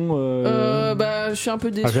prestation je suis un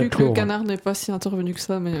peu déçu que le canard n'ait pas si intervenu que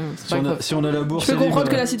ça, mais si on a la bourse, je peux comprendre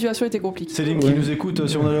que la situation était compliquée. Céline qui nous écoute,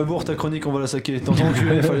 si on a la bourse, ta chronique, on va la saquer. T'entends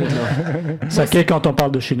enculé, il fallait être là. Saquer quand on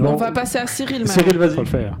parle de chinois. On va passer à Cyril maintenant. Cyril, vas-y. Faut le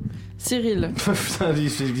faire. Cyril. Putain,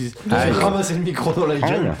 je vais ramasser le micro dans la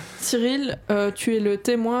gueule. Cyril, tu es le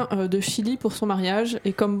témoin de Chili pour son mariage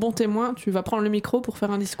et comme bon témoin, tu vas prendre le micro pour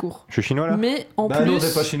faire un discours. Je suis chinois là. Mais en plus, non,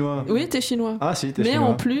 t'es pas chinois. Oui, t'es chinois. Ah si, t'es mais chinois.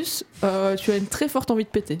 en plus, tu as une très forte envie de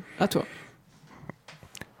péter. À toi.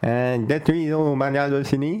 Depuis au mariage de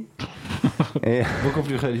Chili. Et beaucoup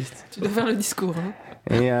plus réaliste. Tu dois faire le discours. Hein.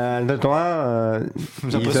 Et de toi,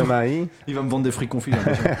 il se marie. Il va me vendre des fruits confits.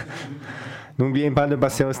 N'oubliez pas de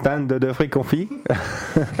passer au stand de fruits confits.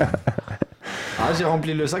 J'ai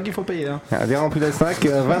rempli le sac, il faut payer. Hein. J'ai rempli le sac,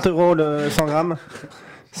 20 € le 100 grammes.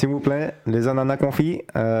 S'il vous plaît, les ananas confits,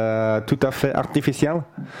 tout à fait artificiels.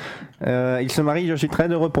 Il se marie, je suis très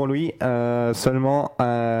heureux pour lui. Seulement,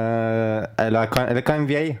 elle est quand même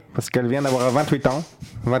vieille, parce qu'elle vient d'avoir 28 ans.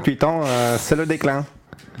 28 ans, c'est le déclin.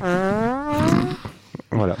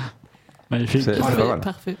 Voilà. Magnifique.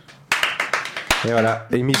 Parfait. Et voilà,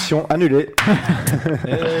 émission annulée.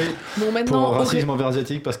 Bon, maintenant, pour racisme envers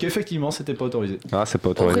asiatique, parce qu'effectivement, c'était pas autorisé. Ah, c'est pas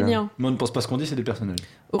autorisé. Aurélien. Mais on ne pense pas ce qu'on dit, c'est des personnages.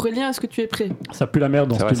 Aurélien, est-ce que tu es prêt? Ça pue la merde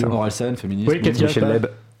dans ce studio. Oralsan, féministe. Oui, Michel Leb.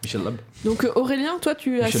 Donc Aurélien, toi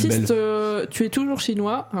tu assistes, tu es toujours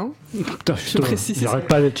chinois, hein? Putain, je précise. J'arrête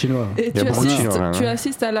pas d'être chinois. Et tu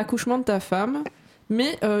assistes à l'accouchement de ta femme,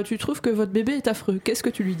 mais tu trouves que votre bébé est affreux. Qu'est-ce que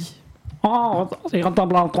tu lui dis? Oh, il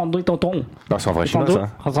ressemble à un tandouille tonton. Non, c'est un vrai chinois ça.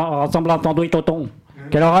 Ressemble à un tandouille tonton.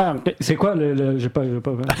 Quelle horreur. C'est quoi j'ai pas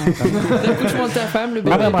l'accouchement de ta femme, le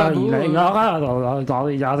bébé est pas beau. Il a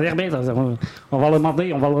on va le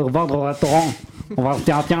demander, on va le vendre au restaurant. On va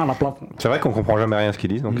tiens à la plate. C'est vrai qu'on comprend jamais rien ce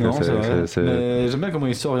qu'ils disent. Donc non, c'est mais j'aime bien comment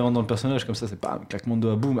ils s'orientent dans le personnage comme ça, c'est pas claquement de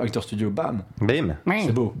doigts, boum, acteur studio, bam. Bim.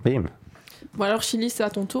 C'est beau. Bim. Bon alors Chili, c'est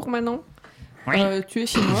à ton tour maintenant. Tu es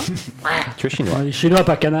chinois. Tu es chinois. Chinois,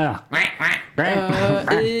 pas canard.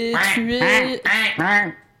 Et tu es...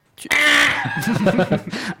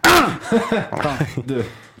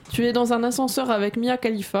 Tu es dans un ascenseur avec Mia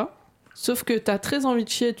Khalifa, sauf que t'as très envie de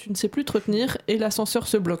chier, tu ne sais plus te retenir, et l'ascenseur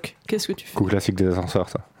se bloque. Qu'est-ce que tu fais? Coup classique des ascenseurs,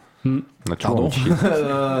 ça. On a Pardon.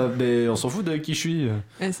 Mais on s'en fout de qui je suis.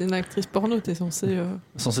 C'est une actrice porno, t'es censé...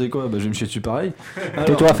 Censé quoi? Je vais me chier dessus pareil.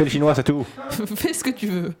 Tais-toi, fais le chinois, c'est tout. Fais ce que tu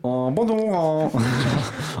veux.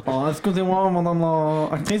 Excusez-moi, madame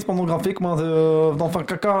actrice pornographique, moi, d'enfant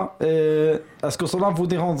caca. Est-ce que cela vous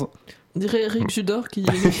dérange? On dirait Eric Judor qui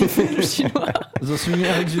fait le chinois. Je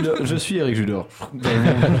suis Eric Judor.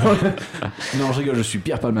 Non, je rigole, je suis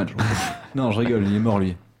Pierre Palmade. Non, je rigole, il est mort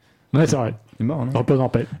lui. Ouais, c'est vrai. Il est mort, non? Repose en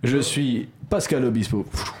paix. Je suis Pascal Obispo.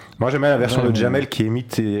 Moi j'aime bien la version de Jamel qui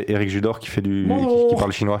imite Eric Judor qui fait qui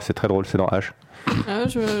parle chinois, c'est très drôle, c'est dans H. Ah,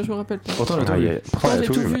 je me rappelle pas. Pourtant, j'ai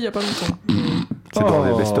tout vu il y a pas longtemps. C'est dans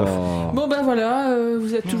les best-of. Bon ben voilà,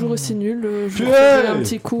 vous êtes toujours aussi nuls. Je vous ferai un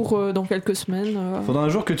petit cours dans quelques semaines. Faudra un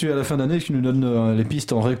jour que tu à la fin d'année que tu nous donnes les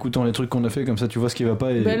pistes en réécoutant les trucs qu'on a fait, comme ça tu vois ce qui va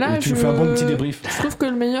pas et tu nous fais un bon petit débrief. Je trouve que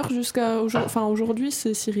le meilleur jusqu'à aujourd'hui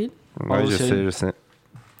c'est Cyril. Ouais, je sais.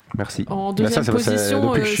 Merci. En deuxième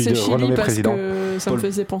position, c'est Chili parce que ça me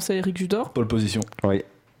faisait penser à Eric Judor. Pole position. Oui.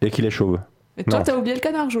 Et qu'il est chauve. Et toi, t'as oublié le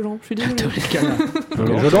canard, Jolan. Je suis désolé. T'as oublié le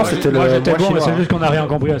canard. Jolan, c'était le. Moi, j'étais bon, mais chinois. c'est juste qu'on n'a rien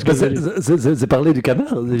compris à ce que C'est parler du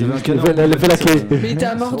canard. Elle fait la clé. Mais il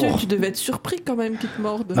t'a mordu, tu devais être surpris quand même qu'il te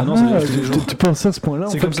morde. Ah non, tu penses à ce point-là.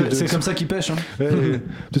 C'est comme ça qu'il pêche. Hein.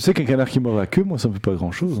 Tu sais qu'un canard qui mord la queue, moi, ça me fait pas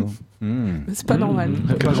grand-chose. C'est pas normal.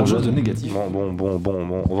 Pas grand-chose de négatif. Bon,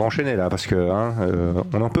 on va enchaîner là parce que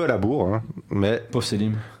on est un peu à la bourre, hein, mais. Pauvre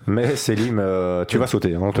Selim. Mais Selim, tu vas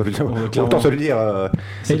sauter, hein, autant te le dire.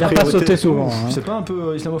 Et il a pas sauté souvent. Hein. C'est pas un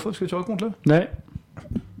peu islamophobe ce que tu racontes là? Ouais.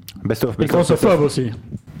 Best of. Et grossophobe aussi.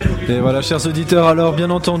 Et voilà, chers auditeurs, alors bien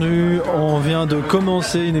entendu, on vient de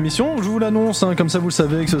commencer une émission, je vous l'annonce, hein, comme ça vous le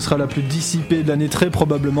savez, que ce sera la plus dissipée de l'année très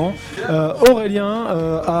probablement. Aurélien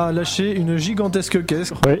a lâché une gigantesque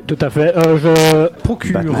caisse. Oui, tout à fait.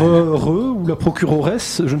 Procureur ou la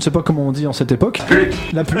procuroresse, je ne sais pas comment on dit en cette époque.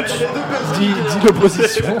 La pute, dit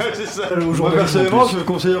l'opposition. C'est ça. Moi personnellement, je me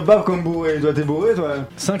considère pas comme bourré. Toi, t'es bourré, toi?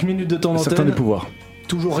 5 minutes de temps Certains d'antenne. des pouvoirs.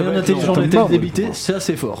 Toujours rien d'intelligent n'a été débité, c'est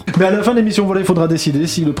assez fort. Mais à la fin de l'émission, voilà, il faudra décider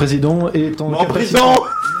si le président est en capacité.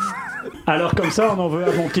 Alors comme ça, on en veut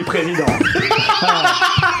à mon petit président.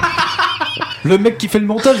 Le mec qui fait le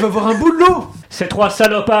montage va voir un bout de l'eau. Ces 3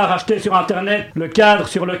 salopards achetés sur internet le cadre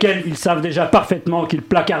sur lequel ils savent déjà parfaitement qu'ils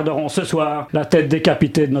placarderont ce soir la tête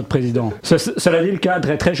décapitée de notre président. Cela dit, le cadre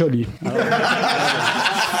est très joli.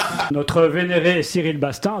 Notre vénéré Cyril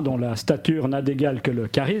Bastin, dont la stature n'a d'égal que le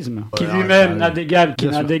charisme, qui lui-même n'a d'égal, qui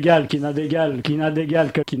n'a d'égal, qui n'a d'égal, qui n'a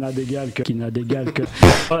d'égal que, qui n'a d'égal que, qui n'a d'égal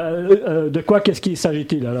que... de quoi qu'est-ce qu'il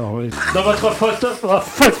s'agit-il alors? Dans votre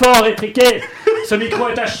phosphore étriqué, ce micro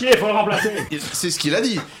est à chier, faut le remplacer. C'est ce qu'il a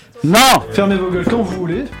dit. Non! Fermez vos gueules quand vous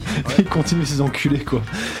voulez. Et continuez ces enculés quoi.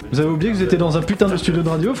 Vous avez oublié que vous étiez dans un putain de studio de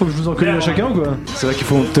radio? Faut que je vous encule à chacun ou quoi? C'est vrai qu'il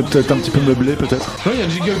faut peut-être un petit peu meubler peut-être. Ouais, il y a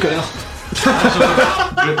le jingle connard.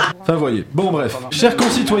 Enfin voyez. Bon bref. Chers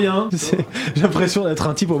concitoyens, j'ai l'impression d'être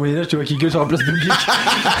un type au Moyen-Âge, tu vois, qui gueule sur la place publique.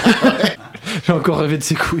 J'ai encore rêvé de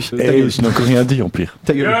ses couilles. Et je n'ai encore rien dit en pire.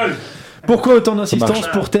 Ta gueule. Pourquoi autant d'insistance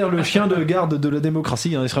pour taire le chien de garde de la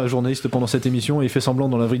démocratie? Il sera journaliste pendant cette émission et il fait semblant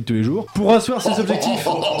dans la vie de tous les jours. Pour asseoir ses objectifs.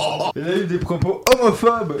 Il a eu des propos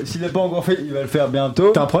homophobes. S'il n'a pas encore fait, il va le faire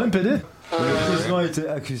bientôt. T'as un problème, PD? Le président a été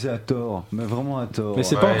accusé à tort, mais vraiment à tort. Mais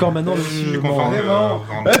c'est pas encore maintenant le Je suis vraiment.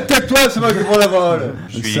 Tais-toi, c'est moi qui prends la parole.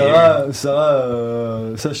 Ça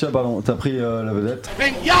va, Sacha, pardon, t'as pris la vedette.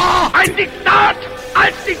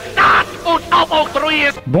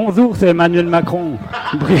 Bonjour, c'est Emmanuel Macron.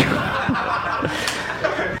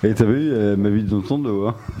 Et t'as vu, ma vie dans ton dos,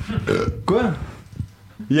 hein. Quoi?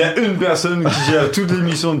 Il y a une personne qui gère toute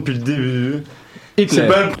l'émission depuis le début. C'est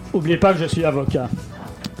pas... Oubliez pas que je suis avocat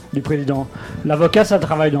du président. L'avocat, ça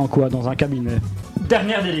travaille dans quoi? Dans un cabinet.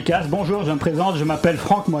 Dernière dédicace. Bonjour, je me présente, je m'appelle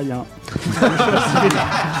Franck Moyen.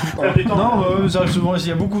 Non, ça arrive souvent ici, il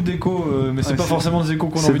y a beaucoup d'échos, mais c'est pas forcément des échos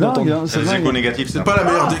qu'on a envie d'entendre. Hein, c'est des échos négatifs. C'est pas la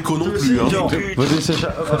meilleure déco non plus.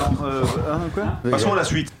 Quoi? Passons à la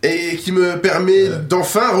suite. Et qui me permet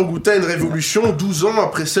d'enfin regoûter à une révolution 12 ans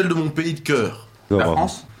après celle de mon pays de cœur. La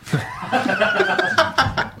France.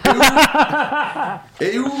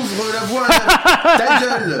 Et ouvre la voie, ta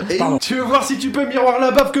gueule. Et tu veux voir si tu peux miroir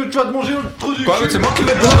la baffe que tu vas te manger au trou du cul? C'est moi qui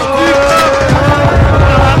vais te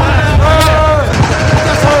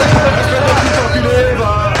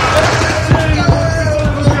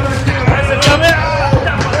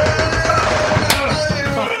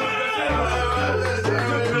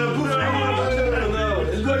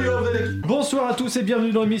Bonsoir à tous et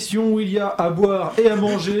bienvenue dans l'émission où il y a à boire et à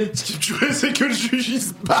manger. Ce que tu veux, c'est que le juge il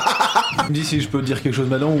se bat. Je me dis si je peux dire quelque chose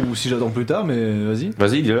maintenant ou si j'attends plus tard, mais vas-y.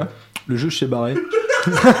 Vas-y, dis-le. Le juge s'est barré.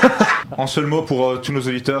 En seul mot pour tous nos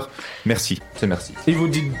auditeurs, merci. C'est merci. Il vous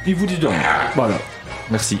dit de rien. Voilà.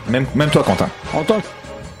 Merci. Même toi, Quentin. En tant que...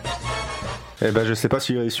 Eh ben, je sais pas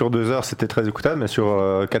si sur 2 heures c'était très écoutable, mais sur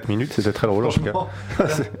 4 minutes c'était très drôle en tout cas.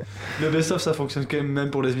 Le best-of ça fonctionne quand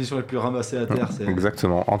même pour les émissions les plus ramassées à terre. C'est...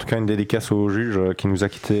 Exactement. En tout cas, une dédicace au juge qui nous a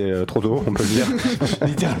quittés trop tôt, on peut le dire.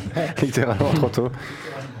 Littéralement trop tôt.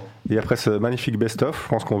 Et après ce magnifique best-of, je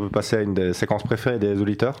pense qu'on peut passer à une des séquences préférées des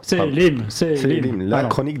auditeurs. C'est l'hymne. La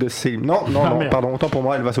chronique de Céline. Non, pardon, autant pour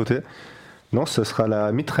moi, elle va sauter. Non, ce sera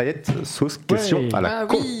la mitraillette sauce question à la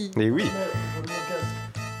con. Oui. Et oui.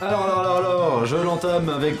 Alors, je l'entame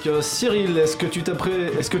avec Cyril. Est-ce que tu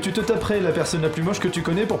te taperais la personne la plus moche que tu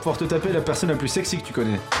connais pour pouvoir te taper la personne la plus sexy que tu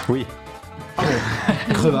connais? Oui.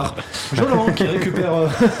 Crevard. Jolan qui récupère...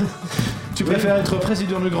 Tu préfères être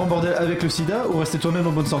président du grand bordel avec le sida ou rester toi-même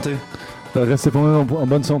en bonne santé? Rester toi-même en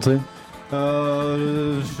bonne santé.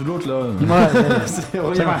 L'autre là. Ouais, c'est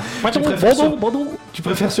rien. Tu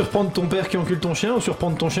préfères surprendre ton père qui encule ton chien ou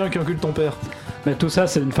surprendre ton chien qui encule ton père? Mais tout ça,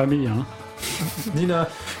 c'est une famille, hein. Nina,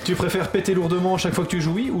 Tu préfères péter lourdement à chaque fois que tu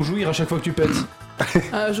jouis ou jouir à chaque fois que tu pètes?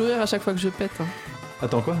 Jouir à chaque fois que je pète.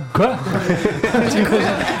 Attends, quoi? Quoi?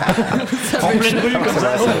 En pleine rue, comme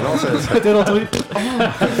ça. T'es dans ton lit.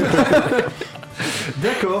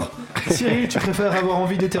 D'accord. Cyril, tu préfères avoir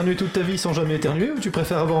envie d'éternuer toute ta vie sans jamais éternuer ou tu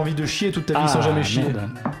préfères avoir envie de chier toute ta vie sans jamais chier?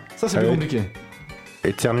 Ça, c'est plus compliqué.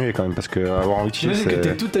 Éternuer quand même, parce que avoir envie de chier, c'est... que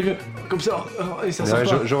t'es toute ta vie comme ça, et ça sent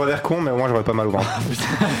pas. J'aurais l'air con, mais au moins j'aurais pas mal au ventre.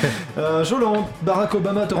 Jolan, Barack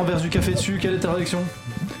Obama te renverse du café dessus, quelle est ta réaction?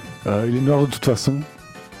 Il est noir de toute façon.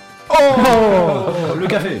 Oh, le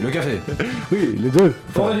café. Oui, les deux.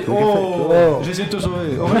 J'essaie de te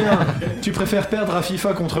sauver. Aurélien, tu préfères perdre à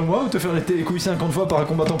FIFA contre moi ou te faire les couilles 50 fois par un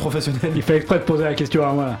combattant professionnel? Il fait exprès de poser la question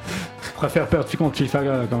à moi. Je préfère perdre contre FIFA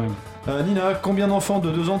quand même. Nina, combien d'enfants de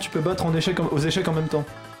 2 ans tu peux battre aux échecs en même temps?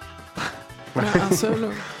 Un seul.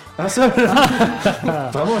 Un seul.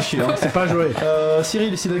 Vraiment un chien. C'est pas joué.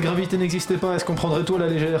 Cyril, si la gravité n'existait pas, est-ce qu'on prendrait tout à la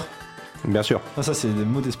légère? Bien sûr. Ah, ça c'est des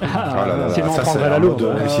mots d'esprit. Sinon on prendrait la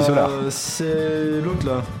lourde. C'est l'autre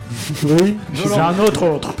là. Oui, c'est un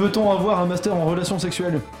autre. Peut-on avoir un master en relations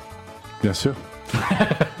sexuelles? Bien sûr.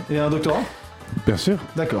 Et un doctorat? Bien sûr.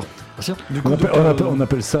 D'accord. Du coup, on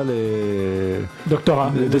appelle ça les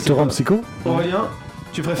doctorats. Les doctorats en psycho. Aurélien,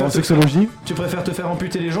 tu préfères en sexologie. Tu préfères te faire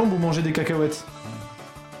amputer les jambes ou manger des cacahuètes?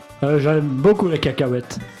 J'aime beaucoup les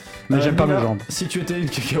cacahuètes, mais j'aime pas mes jambes. Si tu étais une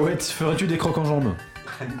cacahuète, ferais-tu des crocs en jambes?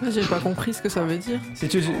 J'ai pas compris ce que ça veut dire. Si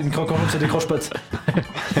tu es une croque en jambes, c'est des croche-pattes.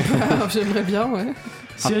 J'aimerais bien, ouais.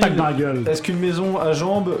 Cyril, est-ce qu'une maison à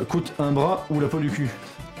jambes coûte un bras ou la peau du cul?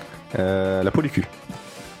 La peau du cul.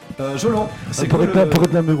 Jolan, c'est pour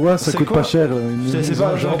être la miroir, ça coûte pas cher.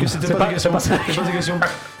 C'était pas des questions.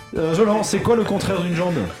 Jolan, c'est quoi le contraire d'une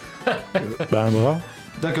jambe? Un bras.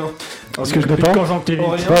 D'accord. Parce que je n'ai pas.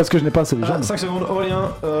 Parce que je n'ai pas, c'est les jambes. 5 secondes.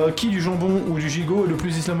 Aurélien, qui du jambon ou du gigot est le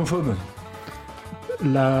plus islamophobe?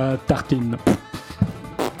 La tartine.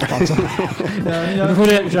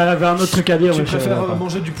 J'avais un autre truc à dire. Tu préfères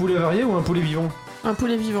manger du poulet varié ou un poulet vivant? Un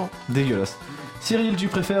poulet vivant. Dégueulasse. Cyril, tu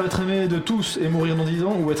préfères être aimé de tous et mourir dans 10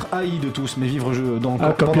 ans ou être haï de tous mais vivre pendant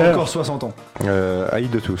encore 60 ans? Haï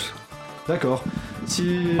de tous. D'accord.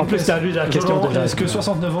 En plus, c'est à lui la question déjà. Est-ce que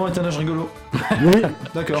 69 ans est un âge rigolo? Oui.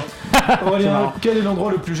 D'accord. Aurélien, quel est l'endroit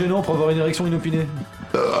le plus gênant pour avoir une érection inopinée?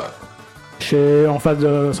 En face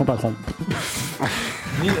de son patron.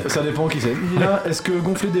 Ça dépend qui c'est. Nina, est-ce que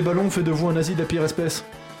gonfler des ballons fait de vous un nazi de la pire espèce?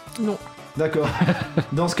 Non. D'accord.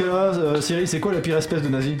 Dans ce cas-là, Cyril, c'est quoi la pire espèce de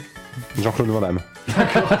nazi? Jean-Claude Van Damme.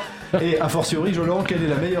 D'accord. Et a fortiori, Jolan, quelle est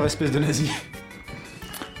la meilleure espèce de nazi?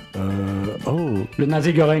 Le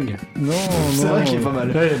nazi Göring. Non, c'est vrai qu'il est pas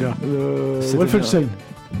mal. Ouais, il est bien. Wolfenstein.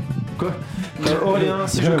 Quoi? Aurélien,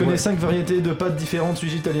 si je connais 5 variétés de pâtes différentes,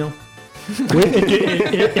 suis-je italien? Oui,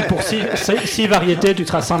 et pour 6 variétés, tu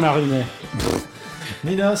seras sans mariner.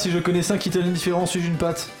 Nina, si je connais 5 italiens différents, suis-je une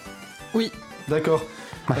pâte? Oui. D'accord.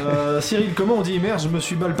 Cyril, comment on dit merde, je me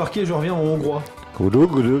suis mal parqué, je reviens en hongrois?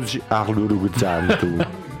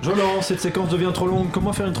 Jolan, cette séquence devient trop longue,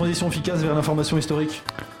 comment faire une transition efficace vers l'information historique?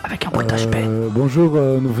 Avec un pointage paix. Bonjour,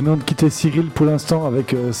 nous venons de quitter Cyril pour l'instant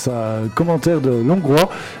avec sa commentaire de l'hongrois.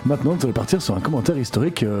 Maintenant, nous allons partir sur un commentaire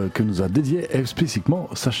historique que nous a dédié explicitement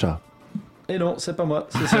Sacha. Et non, c'est pas moi,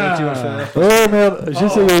 c'est Cyril qui va le faire. Oh merde, j'ai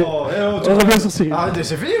essayé. On revient sur Cyril. Arrêtez,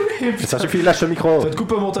 c'est fini, oui. Ça suffit, lâche le micro. Faites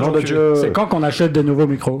couper au montage. C'est quand qu'on achète des nouveaux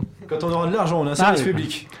micros? Quand on aura de l'argent, on a un service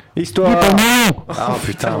public. Histoire. Ah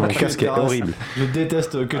putain, mon casque est horrible. Je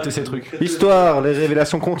déteste que t'aies ces trucs. Histoire, les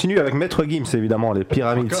révélations continuent avec Maître Gims évidemment. Les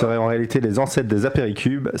pyramides seraient en réalité les ancêtres des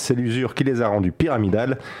apéricubes. C'est l'usure qui les a rendus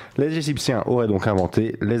pyramidales. Les Égyptiens auraient donc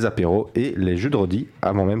inventé les apéros et les jeux de redis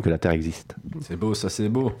avant même que la Terre existe. C'est beau, ça c'est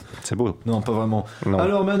beau. C'est beau. Non, pas vraiment. Non.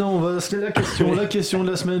 Alors maintenant, on va se la question de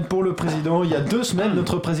la semaine pour le président. Il y a 2 semaines,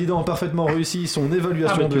 notre président a parfaitement réussi son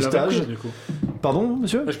évaluation de stage. Pardon,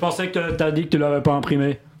 monsieur? Je pensais que t'as dit que tu l'avais pas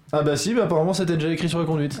imprimé. Ah bah si, apparemment c'était déjà écrit sur la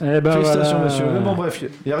conduite. Félicitations voilà. Monsieur. Mais bon bref,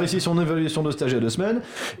 il a réussi son évaluation de stage il y a 2 semaines.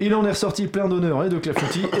 Il en est ressorti plein d'honneur et de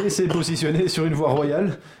clafoutis et s'est positionné sur une voie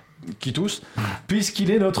royale. Qui tousse,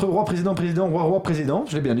 puisqu'il est notre roi président,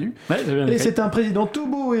 je l'ai bien lu. Ouais, et c'est un président tout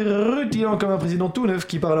beau et rutilant comme un président tout neuf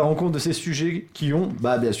qui part à la rencontre de ces sujets qui ont,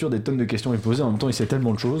 bien sûr, des tonnes de questions à lui poser. En même temps, il sait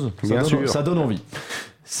tellement de choses. Ça donne envie.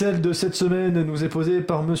 Celle de cette semaine nous est posée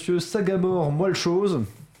par monsieur Sagamore Moelle-Chose.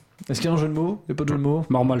 Est-ce qu'il y a un jeu de mots? Il n'y a pas de jeu de mots?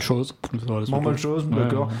 Normal-chose,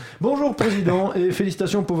 d'accord. Bonjour président et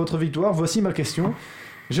félicitations pour votre victoire. Voici ma question.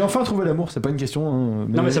 J'ai enfin trouvé l'amour, c'est pas une question. Hein,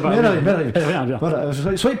 non, mais c'est pas. Elle arrive. Bien. Voilà,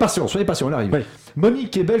 soyez patient, elle arrive. Oui.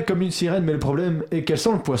 Monique est belle comme une sirène, mais le problème est qu'elle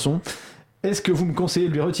sent le poisson. Est-ce que vous me conseillez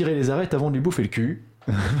de lui retirer les arêtes avant de lui bouffer le cul?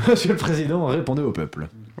 Monsieur le Président, répondez au peuple.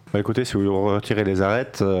 Bah écoutez, si vous retirez les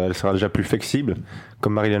arêtes, elle sera déjà plus flexible,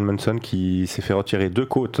 comme Marilyn Manson qui s'est fait retirer 2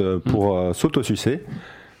 côtes pour s'autosucer.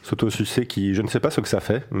 S'autosucer qui, je ne sais pas ce que ça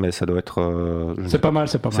fait, mais ça doit être... c'est pas mal,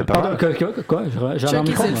 c'est pas mal. Pardon, quoi j'ai un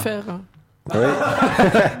micro, sait le faire. Ouais.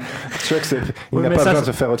 Il n'a pas besoin de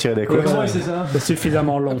se faire retirer des côtes. Comment c'est ça ? C'est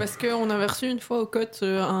suffisamment long. Parce qu'on avait reçu une fois au cote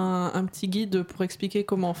un petit guide pour expliquer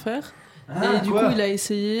comment faire. Et du coup, il a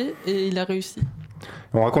essayé et il a réussi.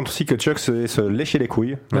 On raconte aussi que Chuck se léchait les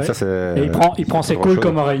couilles. Mais ça, c'est, et il prend ses couilles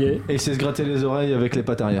comme oreiller. Et il sait se gratter les oreilles avec les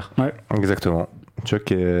pattes arrière. Ouais. Exactement.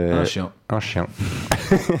 Chuck est un chien.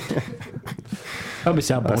 Ah mais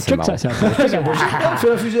c'est un bon Chuck, ça. C'est un bon Chuck. Fais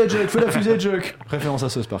la fusée, Chuck. Référence à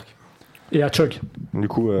South Park. Et à Chuck. Du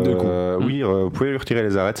coup, oui, vous pouvez lui retirer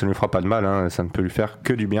les arêtes, ça ne lui fera pas de mal, hein, ça ne peut lui faire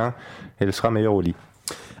que du bien, et elle sera meilleure au lit.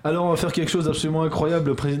 Alors on va faire quelque chose d'absolument incroyable,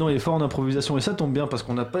 le président est fort en improvisation et ça tombe bien parce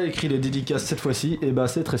qu'on n'a pas écrit les dédicaces cette fois-ci, et bah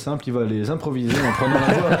c'est très simple, il va les improviser en prenant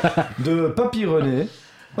la voix de Papy René.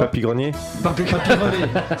 Papy Grenier. Papy René.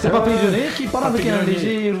 C'est Papy René qui parle avec un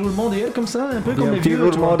léger roulement d'air comme ça, un peu comme les vieux. Un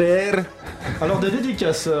petit roulement d'air. Alors des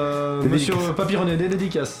dédicaces, monsieur Papy René, des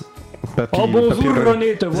dédicaces. Bonjour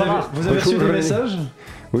René, te voilà. Vous avez reçu des messages ?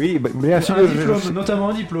 Oui, bien sûr. Un diplôme, notamment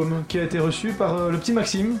un diplôme qui a été reçu par le petit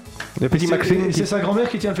Maxime. Le petit Maxime. Et c'est sa grand-mère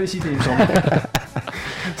qui tient à le féliciter, il me semble.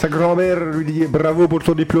 Sa grand-mère lui dit bravo pour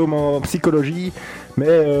ton diplôme en psychologie,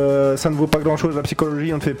 mais ça ne vaut pas grand-chose la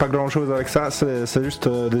psychologie, on ne fait pas grand-chose avec ça, c'est juste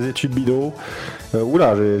des études bidons.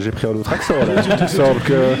 Oula, j'ai pris un autre accent là. Il semble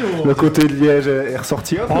que le côté de Liège est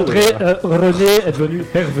ressorti un peu. André, René est devenu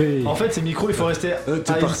Hervé. En fait, ces micros, il faut rester à une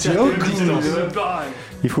certaine distance.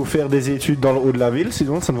 Il faut faire des études dans le haut de la ville,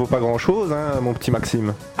 sinon ça ne vaut pas grand-chose, hein, mon petit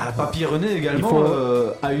Maxime. Ah, Papy René également,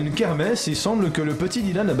 à une kermesse, il semble que le petit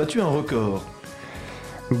Dylan a battu un record.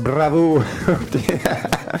 Bravo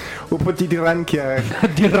au petit Dylan qui a...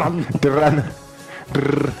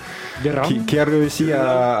 qui a réussi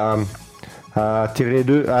à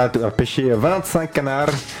pêcher 25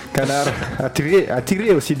 canards, à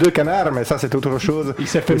tirer aussi 2 canards, mais ça c'est autre chose. Il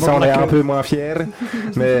s'est fait ça on est un peu moins fier.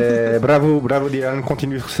 Mais bravo Dylan,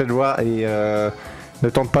 continue sur cette voie et ne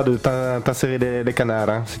tente pas de t'insérer les canards,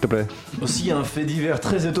 hein, s'il te plaît. Aussi un fait divers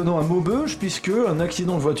très étonnant à Maubeuge, puisque un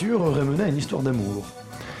accident de voiture aurait mené à une histoire d'amour.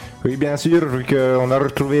 Oui, bien sûr, vu qu'on a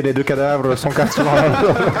retrouvé les 2 cadavres sans carton.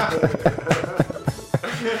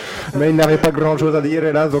 Mais ils n'avaient pas grand chose à dire,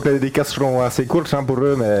 hélas, donc les dédicaces seront assez courtes pour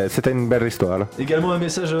eux, mais c'était une belle histoire. Également un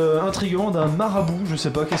message intriguant d'un marabout, je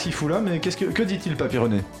sais pas qu'est-ce qu'il fout là, mais que dit-il, Papy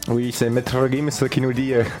René ? Oui, c'est Maître Gims qui nous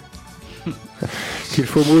dit qu'il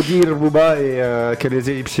faut maudire Booba et que les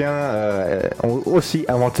Égyptiens ont aussi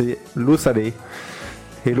inventé l'eau salée.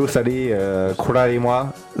 Et l'eau salée,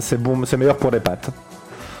 croyez-moi, c'est bon, c'est meilleur pour les pâtes.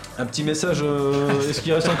 Un petit message, est-ce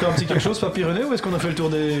qu'il reste encore un petit quelque chose, Papy René, ou est-ce qu'on a fait le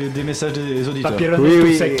tour des messages des auditeurs ?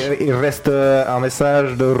 Oui, il reste un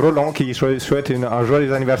message de Roland qui souhaite un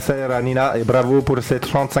joyeux anniversaire à Nina et bravo pour ses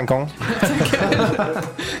 35 ans.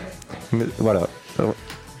 Mais, voilà.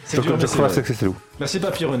 Je crois que c'est tout. Merci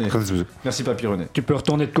Papy René. Merci Papy René. Tu peux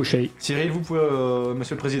retourner te coucher. Cyril, vous pouvez,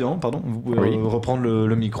 monsieur le président, pardon, vous pouvez reprendre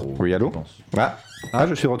le micro. Oui, allô ?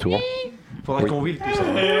 Je suis de retour. Faudra qu'on will tout ça.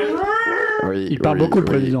 Il parle beaucoup le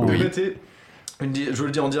président. Mettez je veux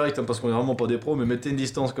le dire en direct parce qu'on est vraiment pas des pros, mais mettez une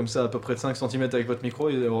distance comme ça à peu près de 5 cm avec votre micro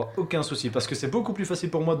et il n'y aura aucun souci parce que c'est beaucoup plus facile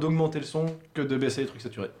pour moi d'augmenter le son que de baisser les trucs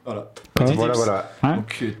saturés. Voilà. Voilà. Hein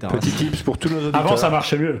Petit tips pour tous nos auditeurs. Avant ça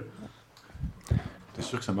marchait mieux. T'es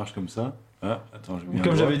sûr que ça marche comme ça ? Attends,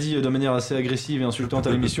 comme j'avais dit de manière assez agressive et insultante à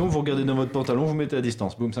l'émission, vous regardez dans votre pantalon, vous mettez à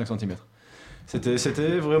distance, boum, 5 cm.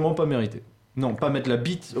 C'était vraiment pas mérité. Non, pas mettre la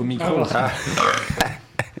bite au micro.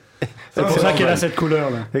 C'est pour ça qu'elle a cette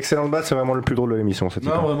couleur là. Excellent batte, c'est vraiment le plus drôle de l'émission.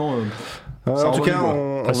 Non, vraiment. En tout cas,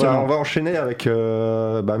 on va enchaîner avec.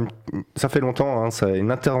 Ça fait longtemps, hein, c'est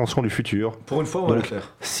une intervention du futur. Pour une fois, on va le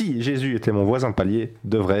faire. Si Jésus était mon voisin de palier,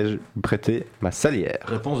 devrais-je lui prêter ma salière ?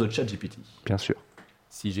 Réponse de ChatGPT. Bien sûr.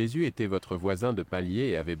 Si Jésus était votre voisin de palier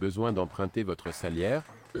et avait besoin d'emprunter votre salière,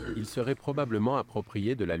 il serait probablement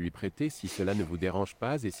approprié de la lui prêter si cela ne vous dérange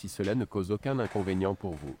pas et si cela ne cause aucun inconvénient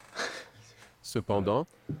pour vous. Cependant,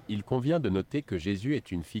 il convient de noter que Jésus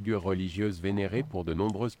est une figure religieuse vénérée pour de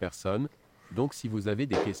nombreuses personnes, donc si vous avez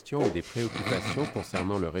des questions ou des préoccupations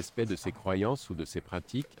concernant le respect de ses croyances ou de ses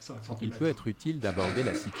pratiques, il peut être utile d'aborder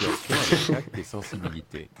la situation avec tact et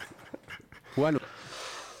sensibilité. Poil.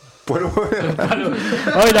 Oh,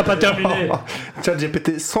 il n'a pas terminé.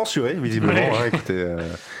 ChatGPT censuré, visiblement. Hein, écoutez,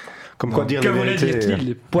 Comme quoi dire que la voulait vérité. dire-t-il,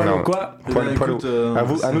 les poils ou quoi? Poil.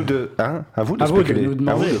 À nous de spéculer, nous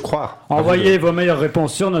demander. à vous de croire. Envoyez vos meilleures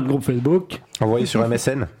réponses sur notre groupe Facebook. Envoyez sur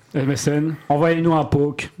MSN. Envoyez-nous un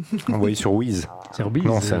poke. Envoyez sur Wiz. Sur Wiz.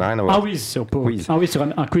 Non, ça n'a rien à voir. Ah Wiz sur poke. Wiz. Ah oui, sur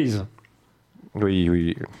un quiz.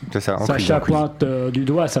 Oui, c'est ça. Sacha pointe du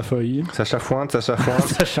doigt à sa feuille. Sacha pointe. Sacha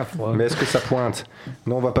pointe. Mais est-ce que ça pointe?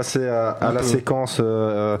 Non, on va passer à la séquence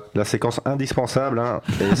indispensable. Hein.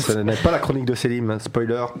 Et ce n'est pas la chronique de Selim.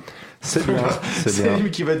 Spoiler. C'est bien. Selim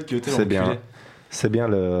qui va être cuté. C'est bien. C'est bien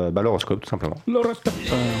l'horoscope, tout simplement. L'horoscope. De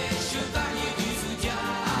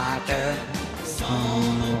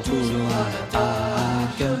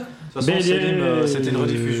toute façon, Selim, c'était une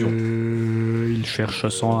rediffusion. Il cherche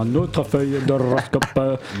son autre feuille d'horoscope.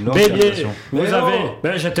 Bélier, vous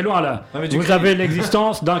avez... j'étais loin là. Vous avez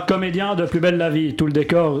l'existence d'un comédien de Plus belle la vie. Tout le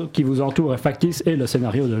décor qui vous entoure est factice et le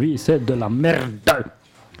scénario de vie, c'est de la merde.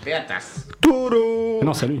 Taureau.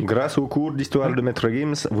 Non, salut. Grâce au cours d'histoire de Maître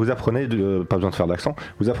Gims, vous apprenez, pas besoin de faire d'accent,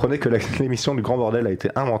 vous apprenez que l'émission du Grand Bordel a été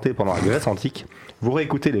inventée pendant la Grèce antique. Vous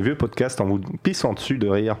réécoutez les vieux podcasts en vous pissant dessus de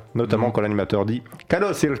rire, notamment quand l'animateur dit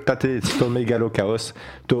Kalos irtate sto megalo chaos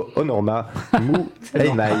to onorma mu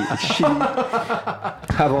einai chili,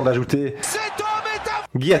 avant d'ajouter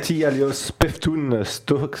Giati alios peftun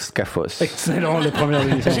stoskafos. Excellent, le premier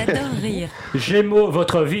émission. J'adore rire. Gémeaux,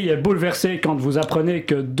 votre vie est bouleversée quand vous apprenez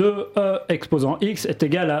que 2e exposant x est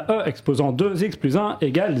égal à e exposant 2x plus 1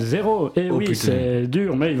 égale 0. Et oui, c'est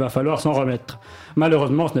dur, mais il va falloir s'en remettre.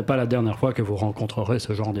 Malheureusement, ce n'est pas la dernière fois que vous rencontrerez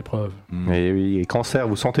ce genre d'épreuve. Et oui, et cancer,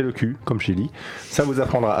 vous sentez le cul, comme Chili. Ça vous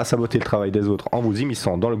apprendra à saboter le travail des autres en vous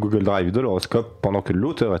immisçant dans le Google Drive de l'horoscope pendant que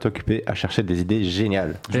l'auteur est occupé à chercher des idées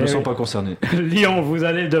géniales. Je me sens pas concerné. Lion, vous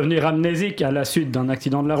allez devenir amnésique à la suite d'un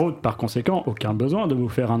accident de la route. Par conséquent, aucun besoin de vous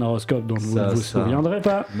faire un horoscope dont vous ne vous souviendrez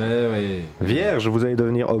pas. Mais oui. Vierge, vous allez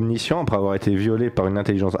devenir omniscient après avoir été violé par une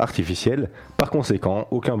intelligence artificielle. Par conséquent,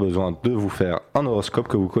 aucun besoin de vous faire un horoscope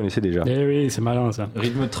que vous connaissez déjà. Eh oui, c'est malin ça.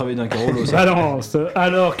 Rythme de travail d'un carreau. Balance,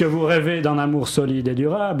 alors que vous rêvez d'un amour solide et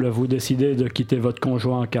durable, vous décidez de quitter votre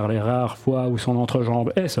conjoint car les rares fois où son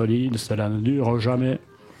entrejambe est solide, cela ne dure jamais.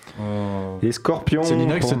 Les scorpions... C'est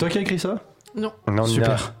Nina, c'est toi qui as écrit ça? Non.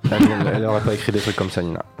 Super. Nina, elle aurait pas écrit des trucs comme ça,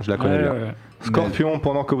 Nina. Je la connais bien. Ouais. Scorpion,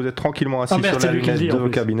 pendant que vous êtes tranquillement assis sur la lunette de vos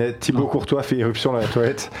cabinets, Thibaut Courtois fait irruption dans la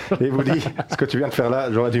toilette et vous dit ce que tu viens de faire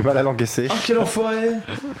là, j'aurais du mal à l'encaisser. Oh, quel enfoiré!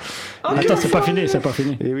 Attends, c'est pas fini.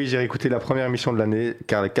 Et oui, j'ai réécouté la première émission de l'année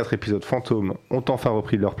car les 4 épisodes fantômes ont enfin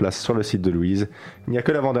repris leur place sur le site de Louise. Il n'y a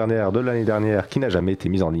que l'avant-dernière de l'année dernière qui n'a jamais été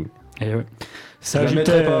mise en ligne. Et oui.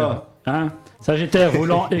 Sagittaire,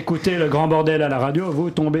 voulant écouter le grand bordel à la radio,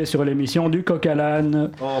 vous tombez sur l'émission du coq à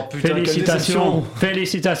l'âne. Oh putain,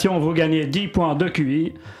 félicitations, vous gagnez 10 points de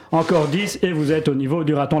QI, encore 10 et vous êtes au niveau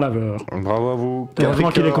du raton laveur. Bravo à vous. Heureusement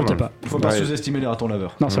qu'il les comptait pas. Faut pas sous-estimer les ratons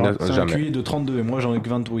laveurs. Non, c'est un QI de 32 et moi j'en ai que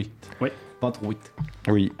 28. Oui. 28.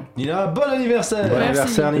 Oui. Nina, bon anniversaire! Bon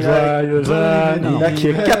anniversaire, Nina. Nina qui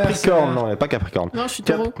est Capricorne. Non, elle n'est pas Capricorne. Non, je suis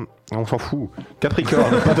taureau. On s'en fout.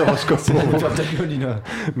 Capricorne, pas d'horoscope. Nina.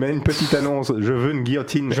 Mais une petite annonce. Je veux une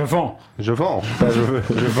guillotine. Je vends. Je vends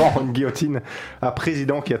une guillotine à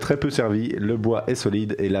président qui a très peu servi. Le bois est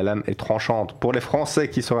solide et la lame est tranchante. Pour les Français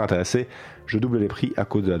qui seraient intéressés, je double les prix à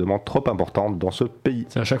cause de la demande trop importante dans ce pays.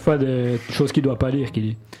 C'est à chaque fois des choses qu'il ne doit pas lire qu'il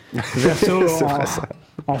dit. Verseau, c'est vrai, ça.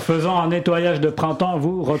 En faisant un nettoyage de printemps,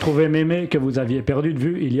 vous retrouvez Mémé que vous aviez perdu de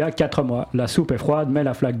vue il y a 4 mois. La soupe est froide, mais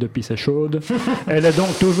la flaque de pisse est chaude. Elle est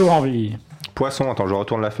donc toujours en vie. Poisson, attends, je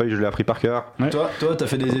retourne la feuille, je l'ai appris par cœur. Ouais. Toi, t'as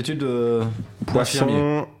fait des études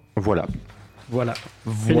Poisson, voilà. Voilà.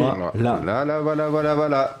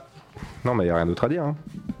 Non, mais il n'y a rien d'autre à dire. Hein.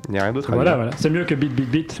 Il n'y a rien d'autre à dire. Voilà. C'est mieux que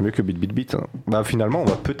bit. C'est mieux que bit. Hein. Bah, finalement, on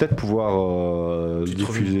va peut-être pouvoir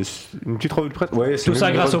diffuser une petite revue de presse. Ouais, tout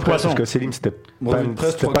ça grâce au poisson. Parce que Célim, c'était pas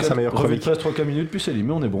sa meilleure chronique. Revue de presse 3-4 minutes, puis Célim,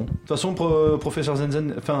 mais on est bon. De toute façon, professeur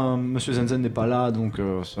Zenzen, enfin, monsieur Zenzen n'est pas là, donc.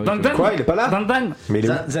 Quoi, il est pas là? Mais il est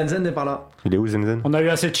où? Zenzen n'est pas là. Il est où, Zenzen? On a eu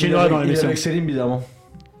assez de chinois dans l'émission. Il est avec Célim, bizarrement.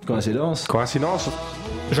 Coïncidence?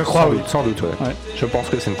 Je crois, oui. Sans doute, ouais. Je pense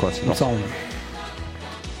que c'est une coïncidence.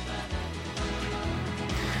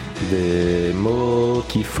 Des mots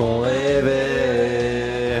qui font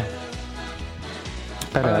rêver.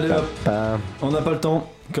 Allez, hop. On n'a pas le temps,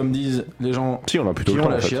 comme disent les gens qui ont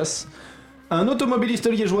la chiasse. Un automobiliste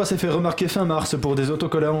liégeois s'est fait remarquer fin mars pour des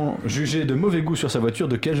autocollants jugés de mauvais goût sur sa voiture.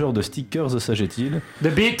 De quel genre de stickers s'agit-il?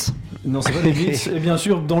 Des bits? Non, c'est pas des bits. Et bien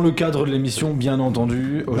sûr, dans le cadre de l'émission, bien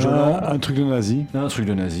entendu, un truc de nazi.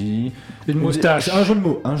 Une moustache. Un jeu de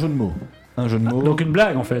mots. Donc une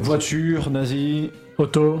blague en fait. Voiture, nazi.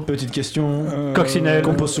 Auto. Petite question. Coccinelle.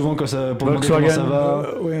 Qu'on pose souvent quand ça, pour demander comment ça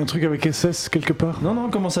va. Ouais, un truc avec SS quelque part. Non,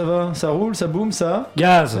 comment ça va? Ça roule, ça boum, ça?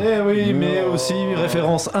 Gaz. Eh oui, mais aussi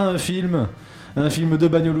référence à un film. Un film de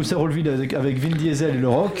bagnole où ça roule vite avec Vin Diesel et Le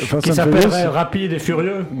Rock. Qui s'appellerait Rapide et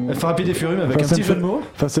Furieux. Rapide et Furieux, mais avec un petit jeu de mots.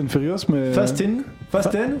 Fast and Furious, mais. Fast and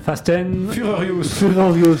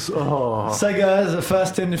Furious. Oh. Sagaz,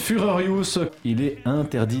 Fast and Furious. Il est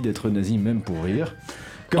interdit d'être nazi même pour rire.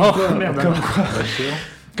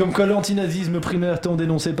 Comme quoi l'antinazisme primaire tant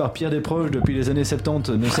dénoncé par Pierre Desproges depuis les années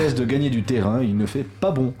 70 ne cesse de gagner du terrain, il ne fait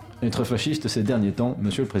pas bon être fasciste ces derniers temps.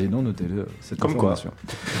 Monsieur le Président, notez-le, cette information.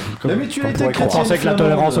 La mutualité chrétienne que la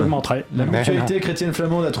tolérance augmenterait. La mutualité chrétienne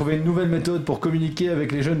flamande a trouvé une nouvelle méthode pour communiquer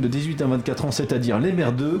avec les jeunes de 18 à 24 ans, c'est-à-dire les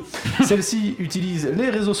merdeux. Celle-ci utilise les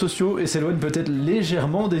réseaux sociaux et s'éloigne peut-être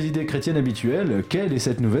légèrement des idées chrétiennes habituelles. Quelle est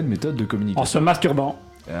cette nouvelle méthode de communication? En se masturbant.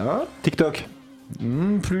 TikTok.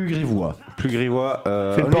 Plus grivois.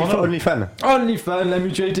 OnlyFans. OnlyFans, la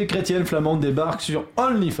mutualité chrétienne flamande débarque sur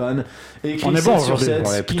OnlyFans et écrit 7 sur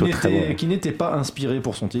 7, qui n'était pas inspiré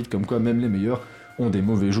pour son titre, comme quoi même les meilleurs ont des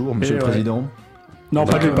mauvais jours, monsieur le Président. Non,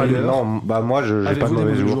 pas lui. Non, bah moi j'ai pas de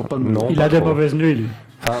mauvais jours. Non, il a des mauvaises nuits, lui.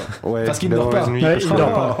 Parce qu'il ne dort pas.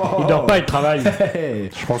 Il dort pas, il travaille.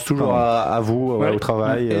 Je pense toujours à vous, au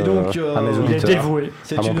travail, et donc, à mes auditeurs. Il est dévoué.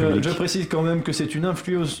 Je précise quand même que c'est une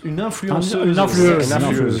influenceuse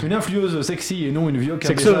sexy et non une vieux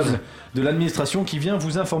cardiaque de l'administration qui vient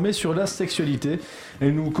vous informer sur la sexualité.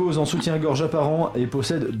 Elle nous cause en soutien-gorge apparent et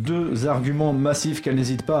possède 2 arguments massifs qu'elle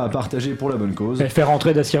n'hésite pas à partager pour la bonne cause. Elle fait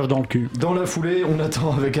rentrer des cierges dans le cul. Dans la foulée, on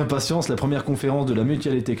attend avec impatience la première conférence de la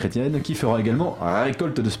mutualité chrétienne qui fera également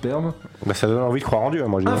récolte de sperme. Bah ça donne envie de croire en Dieu,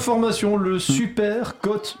 moi je dis. Information, le super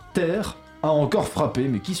Côte Terre a encore frappé,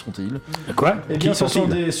 mais qui sont-ils? Quoi? Eh bien, ce sont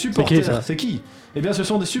des supporters. C'est qui? Eh bien, ce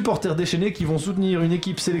sont des supporters déchaînés qui vont soutenir une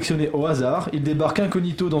équipe sélectionnée au hasard. Ils débarquent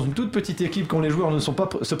incognito dans une toute petite équipe quand les joueurs ne sont pas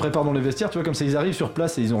se préparent dans les vestiaires. Tu vois, comme ça, ils arrivent sur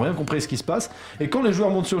place et ils ont rien compris ce qui se passe. Et quand les joueurs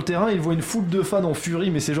montent sur le terrain, ils voient une foule de fans en furie,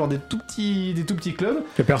 mais c'est genre des tout petits clubs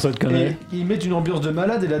que personne connaît. Et ils mettent une ambiance de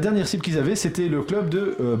malade. Et la dernière cible qu'ils avaient, c'était le club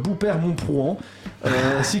de Boupère-Montprouan.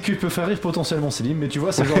 Si tu peux faire rire potentiellement Céline, mais tu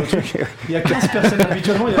vois, c'est genre le truc. Il y a 15 personnes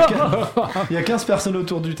habituellement, il y a 15 personnes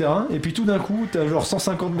autour du terrain, et puis tout d'un coup, t'as genre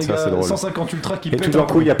 150 mégas, 150 ultras qui pètent. Et tout d'un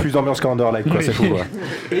coup, il y a plus d'ambiance qu'en Underlight, quoi, c'est tout.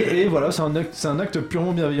 Et voilà, c'est un acte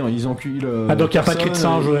purement bienveillant. Ils enculent. Donc il n'y a pas de cri de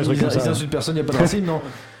singe ou des trucs comme ça. Ils insultent personne, il n'y a pas de racine, non.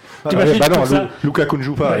 Lukaku ne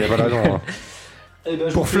joue pas, il n'y a pas de raison.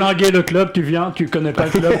 Pour flinguer le club, tu viens, tu connais pas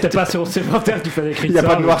le club, t'es pas sur supporter, tu fais des cris de singe. Il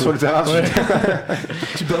n'y a pas de noir sur le terrain.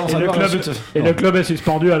 Tu balances le club est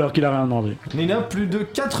suspendu alors qu'il a rien demandé. Nina, plus de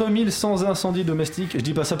 4100 incendies domestiques. Je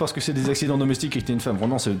dis pas ça parce que c'est des accidents domestiques et que t'es une femme.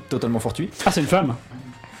 Vraiment, c'est totalement fortuit. Ah, c'est une femme?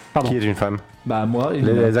 Pardon. Qui est une femme? Bah moi.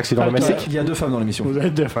 Les accidents domestiques. Il y a 2 femmes dans l'émission. Vous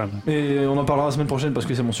êtes 2 femmes. Et on en parlera la semaine prochaine parce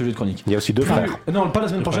que c'est mon sujet de chronique. Il y a aussi 2 frères. Non, pas la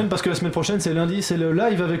semaine prochaine parce que la semaine prochaine c'est lundi, c'est le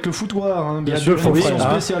live avec le foutoir. Hein, bien sûr, une émission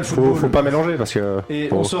spéciale football. Faut pas mélanger parce que. Et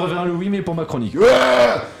on se reverra le 8 mai pour ma chronique.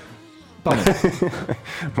 Pardon.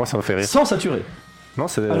 Moi ça me fait rire. Sans saturer. Non,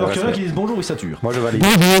 c'est. Alors qu'il y en a qui disent bonjour, ils saturent. Moi je valide.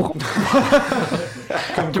 Bonjour.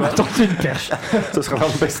 Comme tu m'as tenté une perche. Ce sera un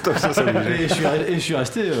best-of, ça et je suis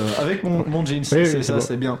resté avec mon jeans. C'est ça,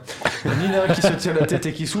 c'est bien. Nina qui se tire la tête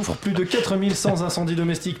et qui souffre. Plus de 4100 incendies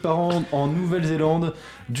domestiques par an en Nouvelle-Zélande,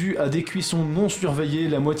 dus à des cuissons non surveillées,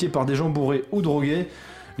 la moitié par des gens bourrés ou drogués.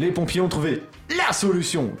 Les pompiers ont trouvé la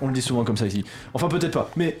solution. On le dit souvent comme ça ici. Enfin, peut-être pas.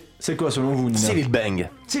 Mais c'est quoi selon vous, Nina? C'est le bang.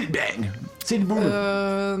 C'est le bang. C'est le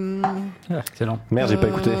boule. Excellent. Merde, j'ai pas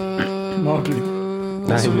écouté. Non plus.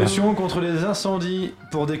 La solution contre les incendies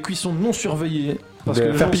pour des cuissons non surveillées. Parce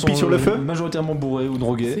que faire pipi sur le feu, majoritairement bourrés ou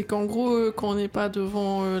drogués. C'est qu'en gros, quand on n'est pas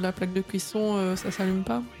devant la plaque de cuisson, ça s'allume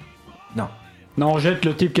pas. Non. Non, on jette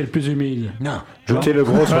le type qui est le plus humide. Non. Jeter le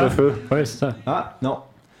gros sur le feu. Ouais, c'est ça. Ah, non.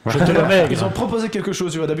 Ils ont proposé quelque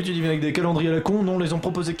chose. D'habitude, ils viennent avec des calendriers à la con. Non, ils ont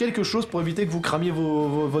proposé quelque chose pour éviter que vous cramiez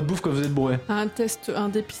votre bouffe quand vous êtes bourré. Un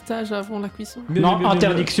dépistage avant la cuisson. Non,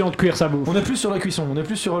 interdiction de cuire sa bouffe. On est plus sur la cuisson, on est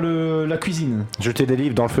plus sur la cuisine. Jeter des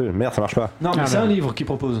livres dans le feu. Merde, ça marche pas. Non, mais c'est un livre qui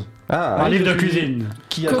propose. Un livre de cuisine.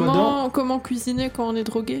 Qui a dedans comment cuisiner quand on est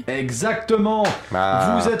drogué? Exactement.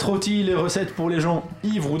 Vous êtes rôti, les recettes pour les gens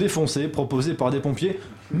ivres ou défoncés, proposées par des pompiers,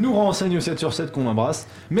 nous renseigne 7 sur 7 qu'on embrasse.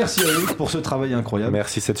 Merci à Luc pour ce travail incroyable.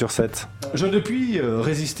 Merci 7 sur 7. Je ne puis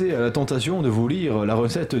résister à la tentation de vous lire la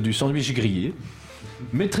recette du sandwich grillé.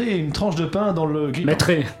 Mettez une tranche de pain dans le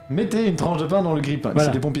grille-pain. Mettez une tranche de pain dans le grille-pain. Voilà.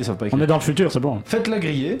 C'est des pompiers, ça va pas écrire. On est dans le futur, c'est bon. Faites-la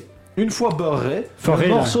griller. Une fois beurrée, un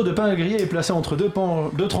morceau de pain à griller est placé entre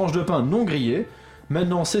deux tranches de pain non grillées.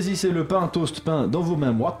 Maintenant, saisissez le pain toast pain dans vos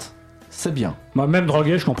mains moites c'est bien. Moi, même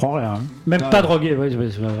drogué, je comprends rien. Même pas drogué, oui.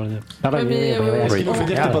 Est-ce qu'il nous fait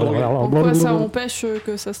dire que t'es pas drogué? En quoi ça empêche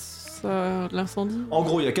que ça l'incendie? En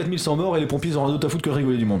gros, il y a 4100 morts et les pompiers ont rien d'autre à foutre que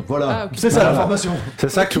rigoler du monde. Voilà, Ah, okay. c'est ça l'information. C'est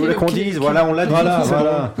ça que tu voulais qu'on dise, voilà, on l'a dit.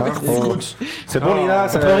 Voilà. Écoute, c'est bon, Lina,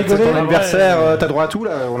 ça peut rigoler. Ton anniversaire, t'as droit à tout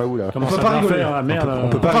là, on l'a où là? On peut pas rigoler. On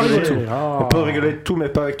peut pas rigoler de tout. On peut rigoler de tout, mais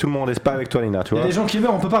pas avec tout le monde, et c'est pas avec toi, Lina, tu Il y vois. a des gens qui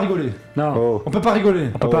meurent, on peut pas rigoler. Non. On peut pas rigoler.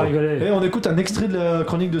 On peut pas rigoler. Et on écoute un extrait de la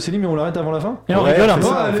chronique de Céline, mais on l'arrête avant la fin. Et on rigole un peu.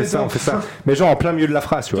 On fait ça. Mais genre en plein milieu de la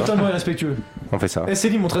phrase, tu vois. Totalement irrespectueux. On fait ça. Et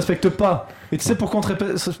Céline, on te respecte pas. Et tu sais pourquoi on te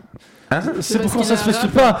respecte? C'est pourquoi on se parce qu'il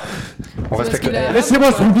respecte est pas. On respecte.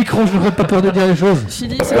 Laissez-moi sur le micro, je n'aurais pas peur de dire les choses.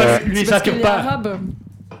 Chili, lui, c'est ça parce qu'il tue est pas. arabe.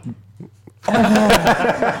 Oh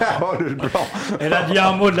le blanc. Elle a dit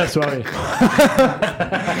un mot de la soirée.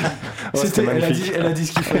 C'était magnifique. Elle a dit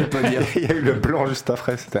ce qu'il fallait pas dire. Il y a eu le blanc juste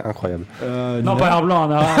après, c'était incroyable. Non, pas un blanc,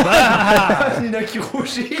 un arabe. Nina qui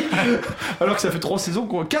rougit. Alors que ça fait 4 saisons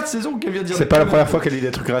qu'elle vient de dire. C'est pas la première fois qu'elle dit des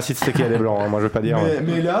trucs racistes et qu'elle est blanc, hein, moi je veux pas dire.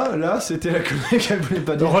 Mais là, c'était la connerie qu'elle voulait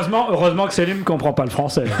pas dire. Heureusement que Céline ne comprend pas le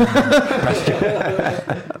français.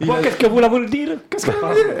 Qu'est-ce que vous la voulez dire? Qu'est-ce que vous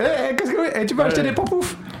voulez dire? Qu'est-ce que vous voulez? Tu peux acheter des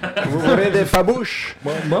pompoufs? Vous voulez des fabouches?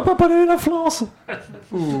 Moi, pas parler de la France.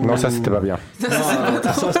 Non, ça c'était pas bien. Ça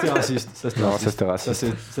c'était raciste. Non, ça c'était raciste.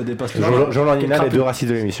 Ça dépasse le Jean Nina, les deux racistes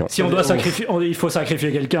de l'émission. Si on doit sacrifier, il faut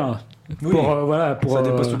sacrifier quelqu'un. Oui. Pour ça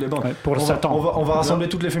dépasse toutes les bandes. Pour Satan. On va rassembler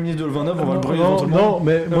toutes les féministes de le 29, on va le brûler devant tout le monde. Non,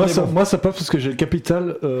 mais moi ça passe parce que j'ai le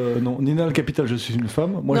capital. Non, Nina a le capital, je suis une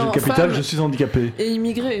femme. Moi j'ai le capital, je suis handicapé. Et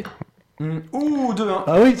immigré. Ouh, 2-1.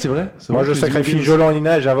 Ah oui, c'est vrai. Moi je sacrifie Jolan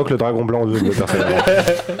Nina et j'invoque le dragon blanc de personnellement.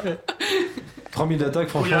 3000 d'attaque,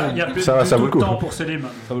 franchement. Il y a plus ça vaut le coup. de temps pour Célim.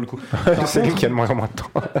 Ça vaut le coup. C'est lui qui a de moins en moins de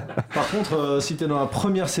temps. Par contre, si t'es dans la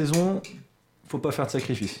première saison, faut pas faire de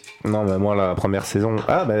sacrifice. Non, mais moi la première saison.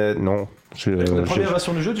 Ah, bah non. La première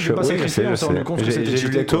version du jeu, tu fais pas sacrifier, on s'est rendu compte que c'était J'ai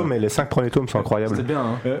lu les tomes, mais les 5 premiers tomes sont incroyables. C'était bien,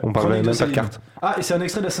 hein. On parle même pas de cartes. Ah, et c'est un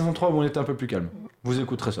extrait de la saison 3 où on était un peu plus calme. Vous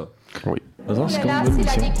écouterez ça. Oui. Attends, c'est comme une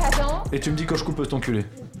mission. Et tu me dis quand je coupe, peut t'enculer.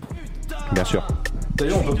 Bien sûr.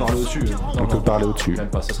 D'ailleurs, on peut parler au-dessus. On peut parler au-dessus. Même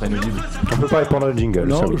pas, ça serait inaudible. On peut pas répondre le jingle.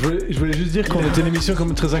 Non, je voulais juste dire qu'on était une émission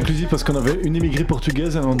comme très inclusive parce qu'on avait une immigrée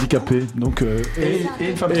portugaise et un handicapé. Donc, et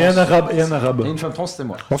une femme trans. Et un arabe. Et une femme trans, c'était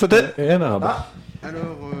moi. On se tait. Et un arabe. Ah.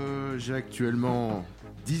 Alors, j'ai actuellement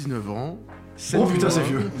 19 ans. Oh putain, c'est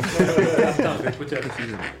vieux.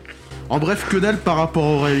 En bref, que dalle par rapport à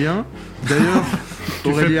Aurélien. D'ailleurs,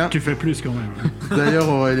 Aurélien. Tu fais plus quand même. D'ailleurs,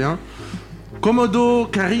 Aurélien. Commodo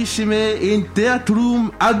carissime in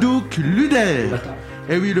theatrum aduc luder.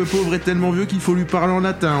 Eh oui, le pauvre est tellement vieux qu'il faut lui parler en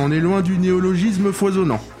latin. On est loin du néologisme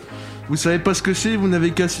foisonnant. Vous savez pas ce que c'est, vous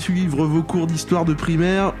n'avez qu'à suivre vos cours d'histoire de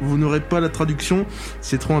primaire, vous n'aurez pas la traduction,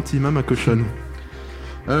 c'est trop intime, hein, ma cochonne.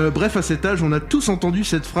 Bref, à cet âge, on a tous entendu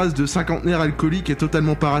cette phrase de cinquantenaire alcoolique et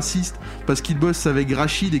totalement pas raciste, parce qu'il bosse avec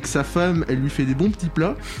Rachid et que sa femme, elle lui fait des bons petits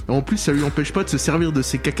plats. Et en plus, ça lui empêche pas de se servir de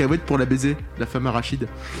ses cacahuètes pour la baiser, la femme à Rachid.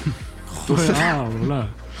 Donc, voilà.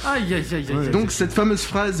 donc cette fameuse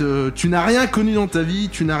phrase, tu n'as rien connu dans ta vie,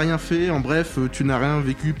 tu n'as rien fait, en bref, tu n'as rien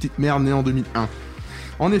vécu, petite merde née en 2001.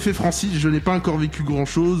 En effet, Francis, je n'ai pas encore vécu grand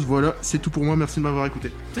chose, voilà, c'est tout pour moi, merci de m'avoir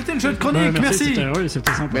écouté. C'était une jeune chronique, merci. Oui,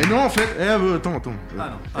 c'était sympa. Mais non, en fait, attends.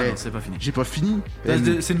 Ah non, c'est pas fini. J'ai pas fini.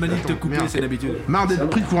 C'est une manie de te couper, merde. c'est l'habitude. Marre d'être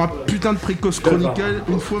pris pour un putain de précoce chronical,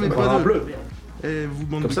 une fois mais pas deux. Eh, vous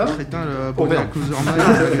bande de crétins, la Bonheur Closerman,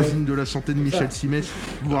 le magazine de la santé de Michel Simès.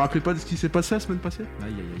 Vous vous rappelez pas de ce qui s'est passé la semaine passée ?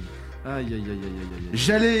 Aïe.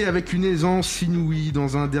 J'allais avec une aisance inouïe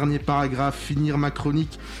dans un dernier paragraphe finir ma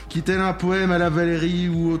chronique qui tel un poème à la Valérie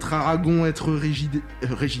ou autre Aragon être rigidé.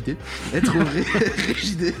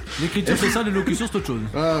 L'écriture c'est ça, l'élocution c'est autre chose.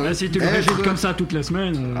 Ah, ouais. Si tu le régides comme ça toute la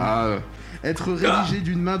semaine. Être rédigé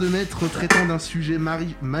d'une main de maître traitant d'un sujet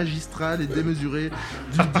magistral et démesuré,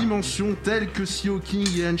 d'une dimension telle que si Hawking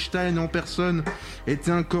et Einstein en personne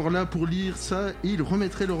étaient encore là pour lire ça, ils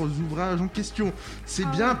remettraient leurs ouvrages en question. C'est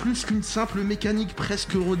bien plus qu'une simple mécanique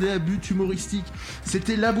presque rodée à but humoristique.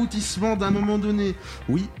 C'était l'aboutissement d'un moment donné.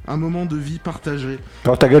 Oui, un moment de vie partagé.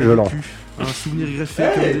 Oh ta gueule, Jolan. Un souvenir greffé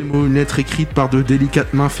comme des mots, une lettre écrite par de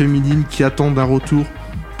délicates mains féminines qui attendent un retour.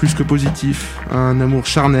 Plus que positif, un amour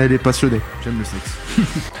charnel et passionné. J'aime le sexe.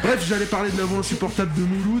 Bref, j'allais parler de l'amour insupportable de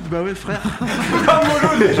Mouloud, bah ouais frère.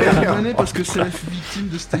 Mouloud, j'ai parce que c'est la victime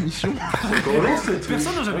de cette émission.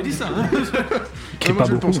 Personne n'a jamais dit ça. Moi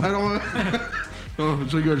je le pense. Alors, non,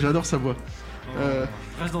 je rigole, j'adore sa voix.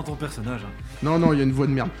 Reste dans ton personnage. Non, il y a une voix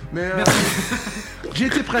de merde. Mais j'ai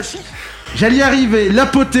été précis. J'allais y arriver,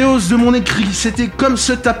 l'apothéose de mon écrit, c'était comme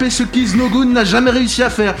se taper ce qu'Iznogun n'a jamais réussi à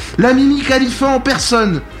faire. La Mimi Khalifa en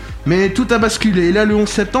personne. Mais tout a basculé. Et là, le 11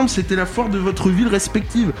 septembre, c'était la foire de votre ville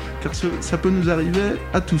respective. Car ça peut nous arriver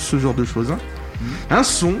à tous, ce genre de choses. Hein. Un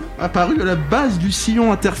son apparu à la base du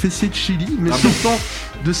sillon interfécié de Chili, mais sortant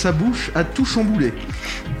de sa bouche a tout chamboulé.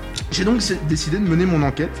 J'ai donc décidé de mener mon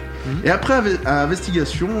enquête. Et après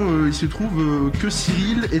investigation, il se trouve que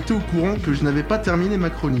Cyril était au courant que je n'avais pas terminé ma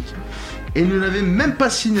chronique. Et ne l'avait même pas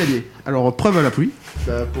signalé. Alors, preuve à l'appui.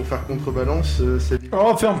 Pour faire contrebalance, c'est...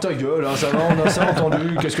 Oh, ferme ta gueule, hein, ça va, on a ça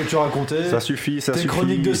entendu. Qu'est-ce que tu racontais? Ça suffit. Tes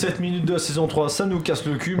chroniques de 7 minutes de la saison 3, ça nous casse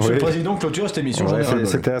le cul. Monsieur le Président, clôture cette émission. Ouais,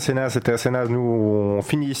 c'était assez naze. Nous, on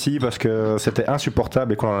finit ici parce que c'était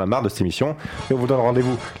insupportable et qu'on en a marre de cette émission. Et on vous donne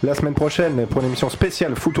rendez-vous la semaine prochaine pour une émission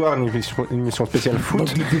spéciale footoir, une émission spéciale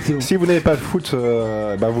foot. Si vous n'avez pas de foot,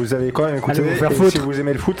 vous allez quand même écouter. Et si vous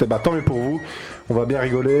aimez le foot, tant mieux pour vous. On va bien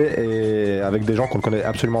rigoler et avec des gens qu'on ne connaît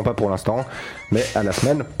absolument pas pour l'instant. Mais à la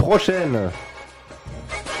semaine prochaine.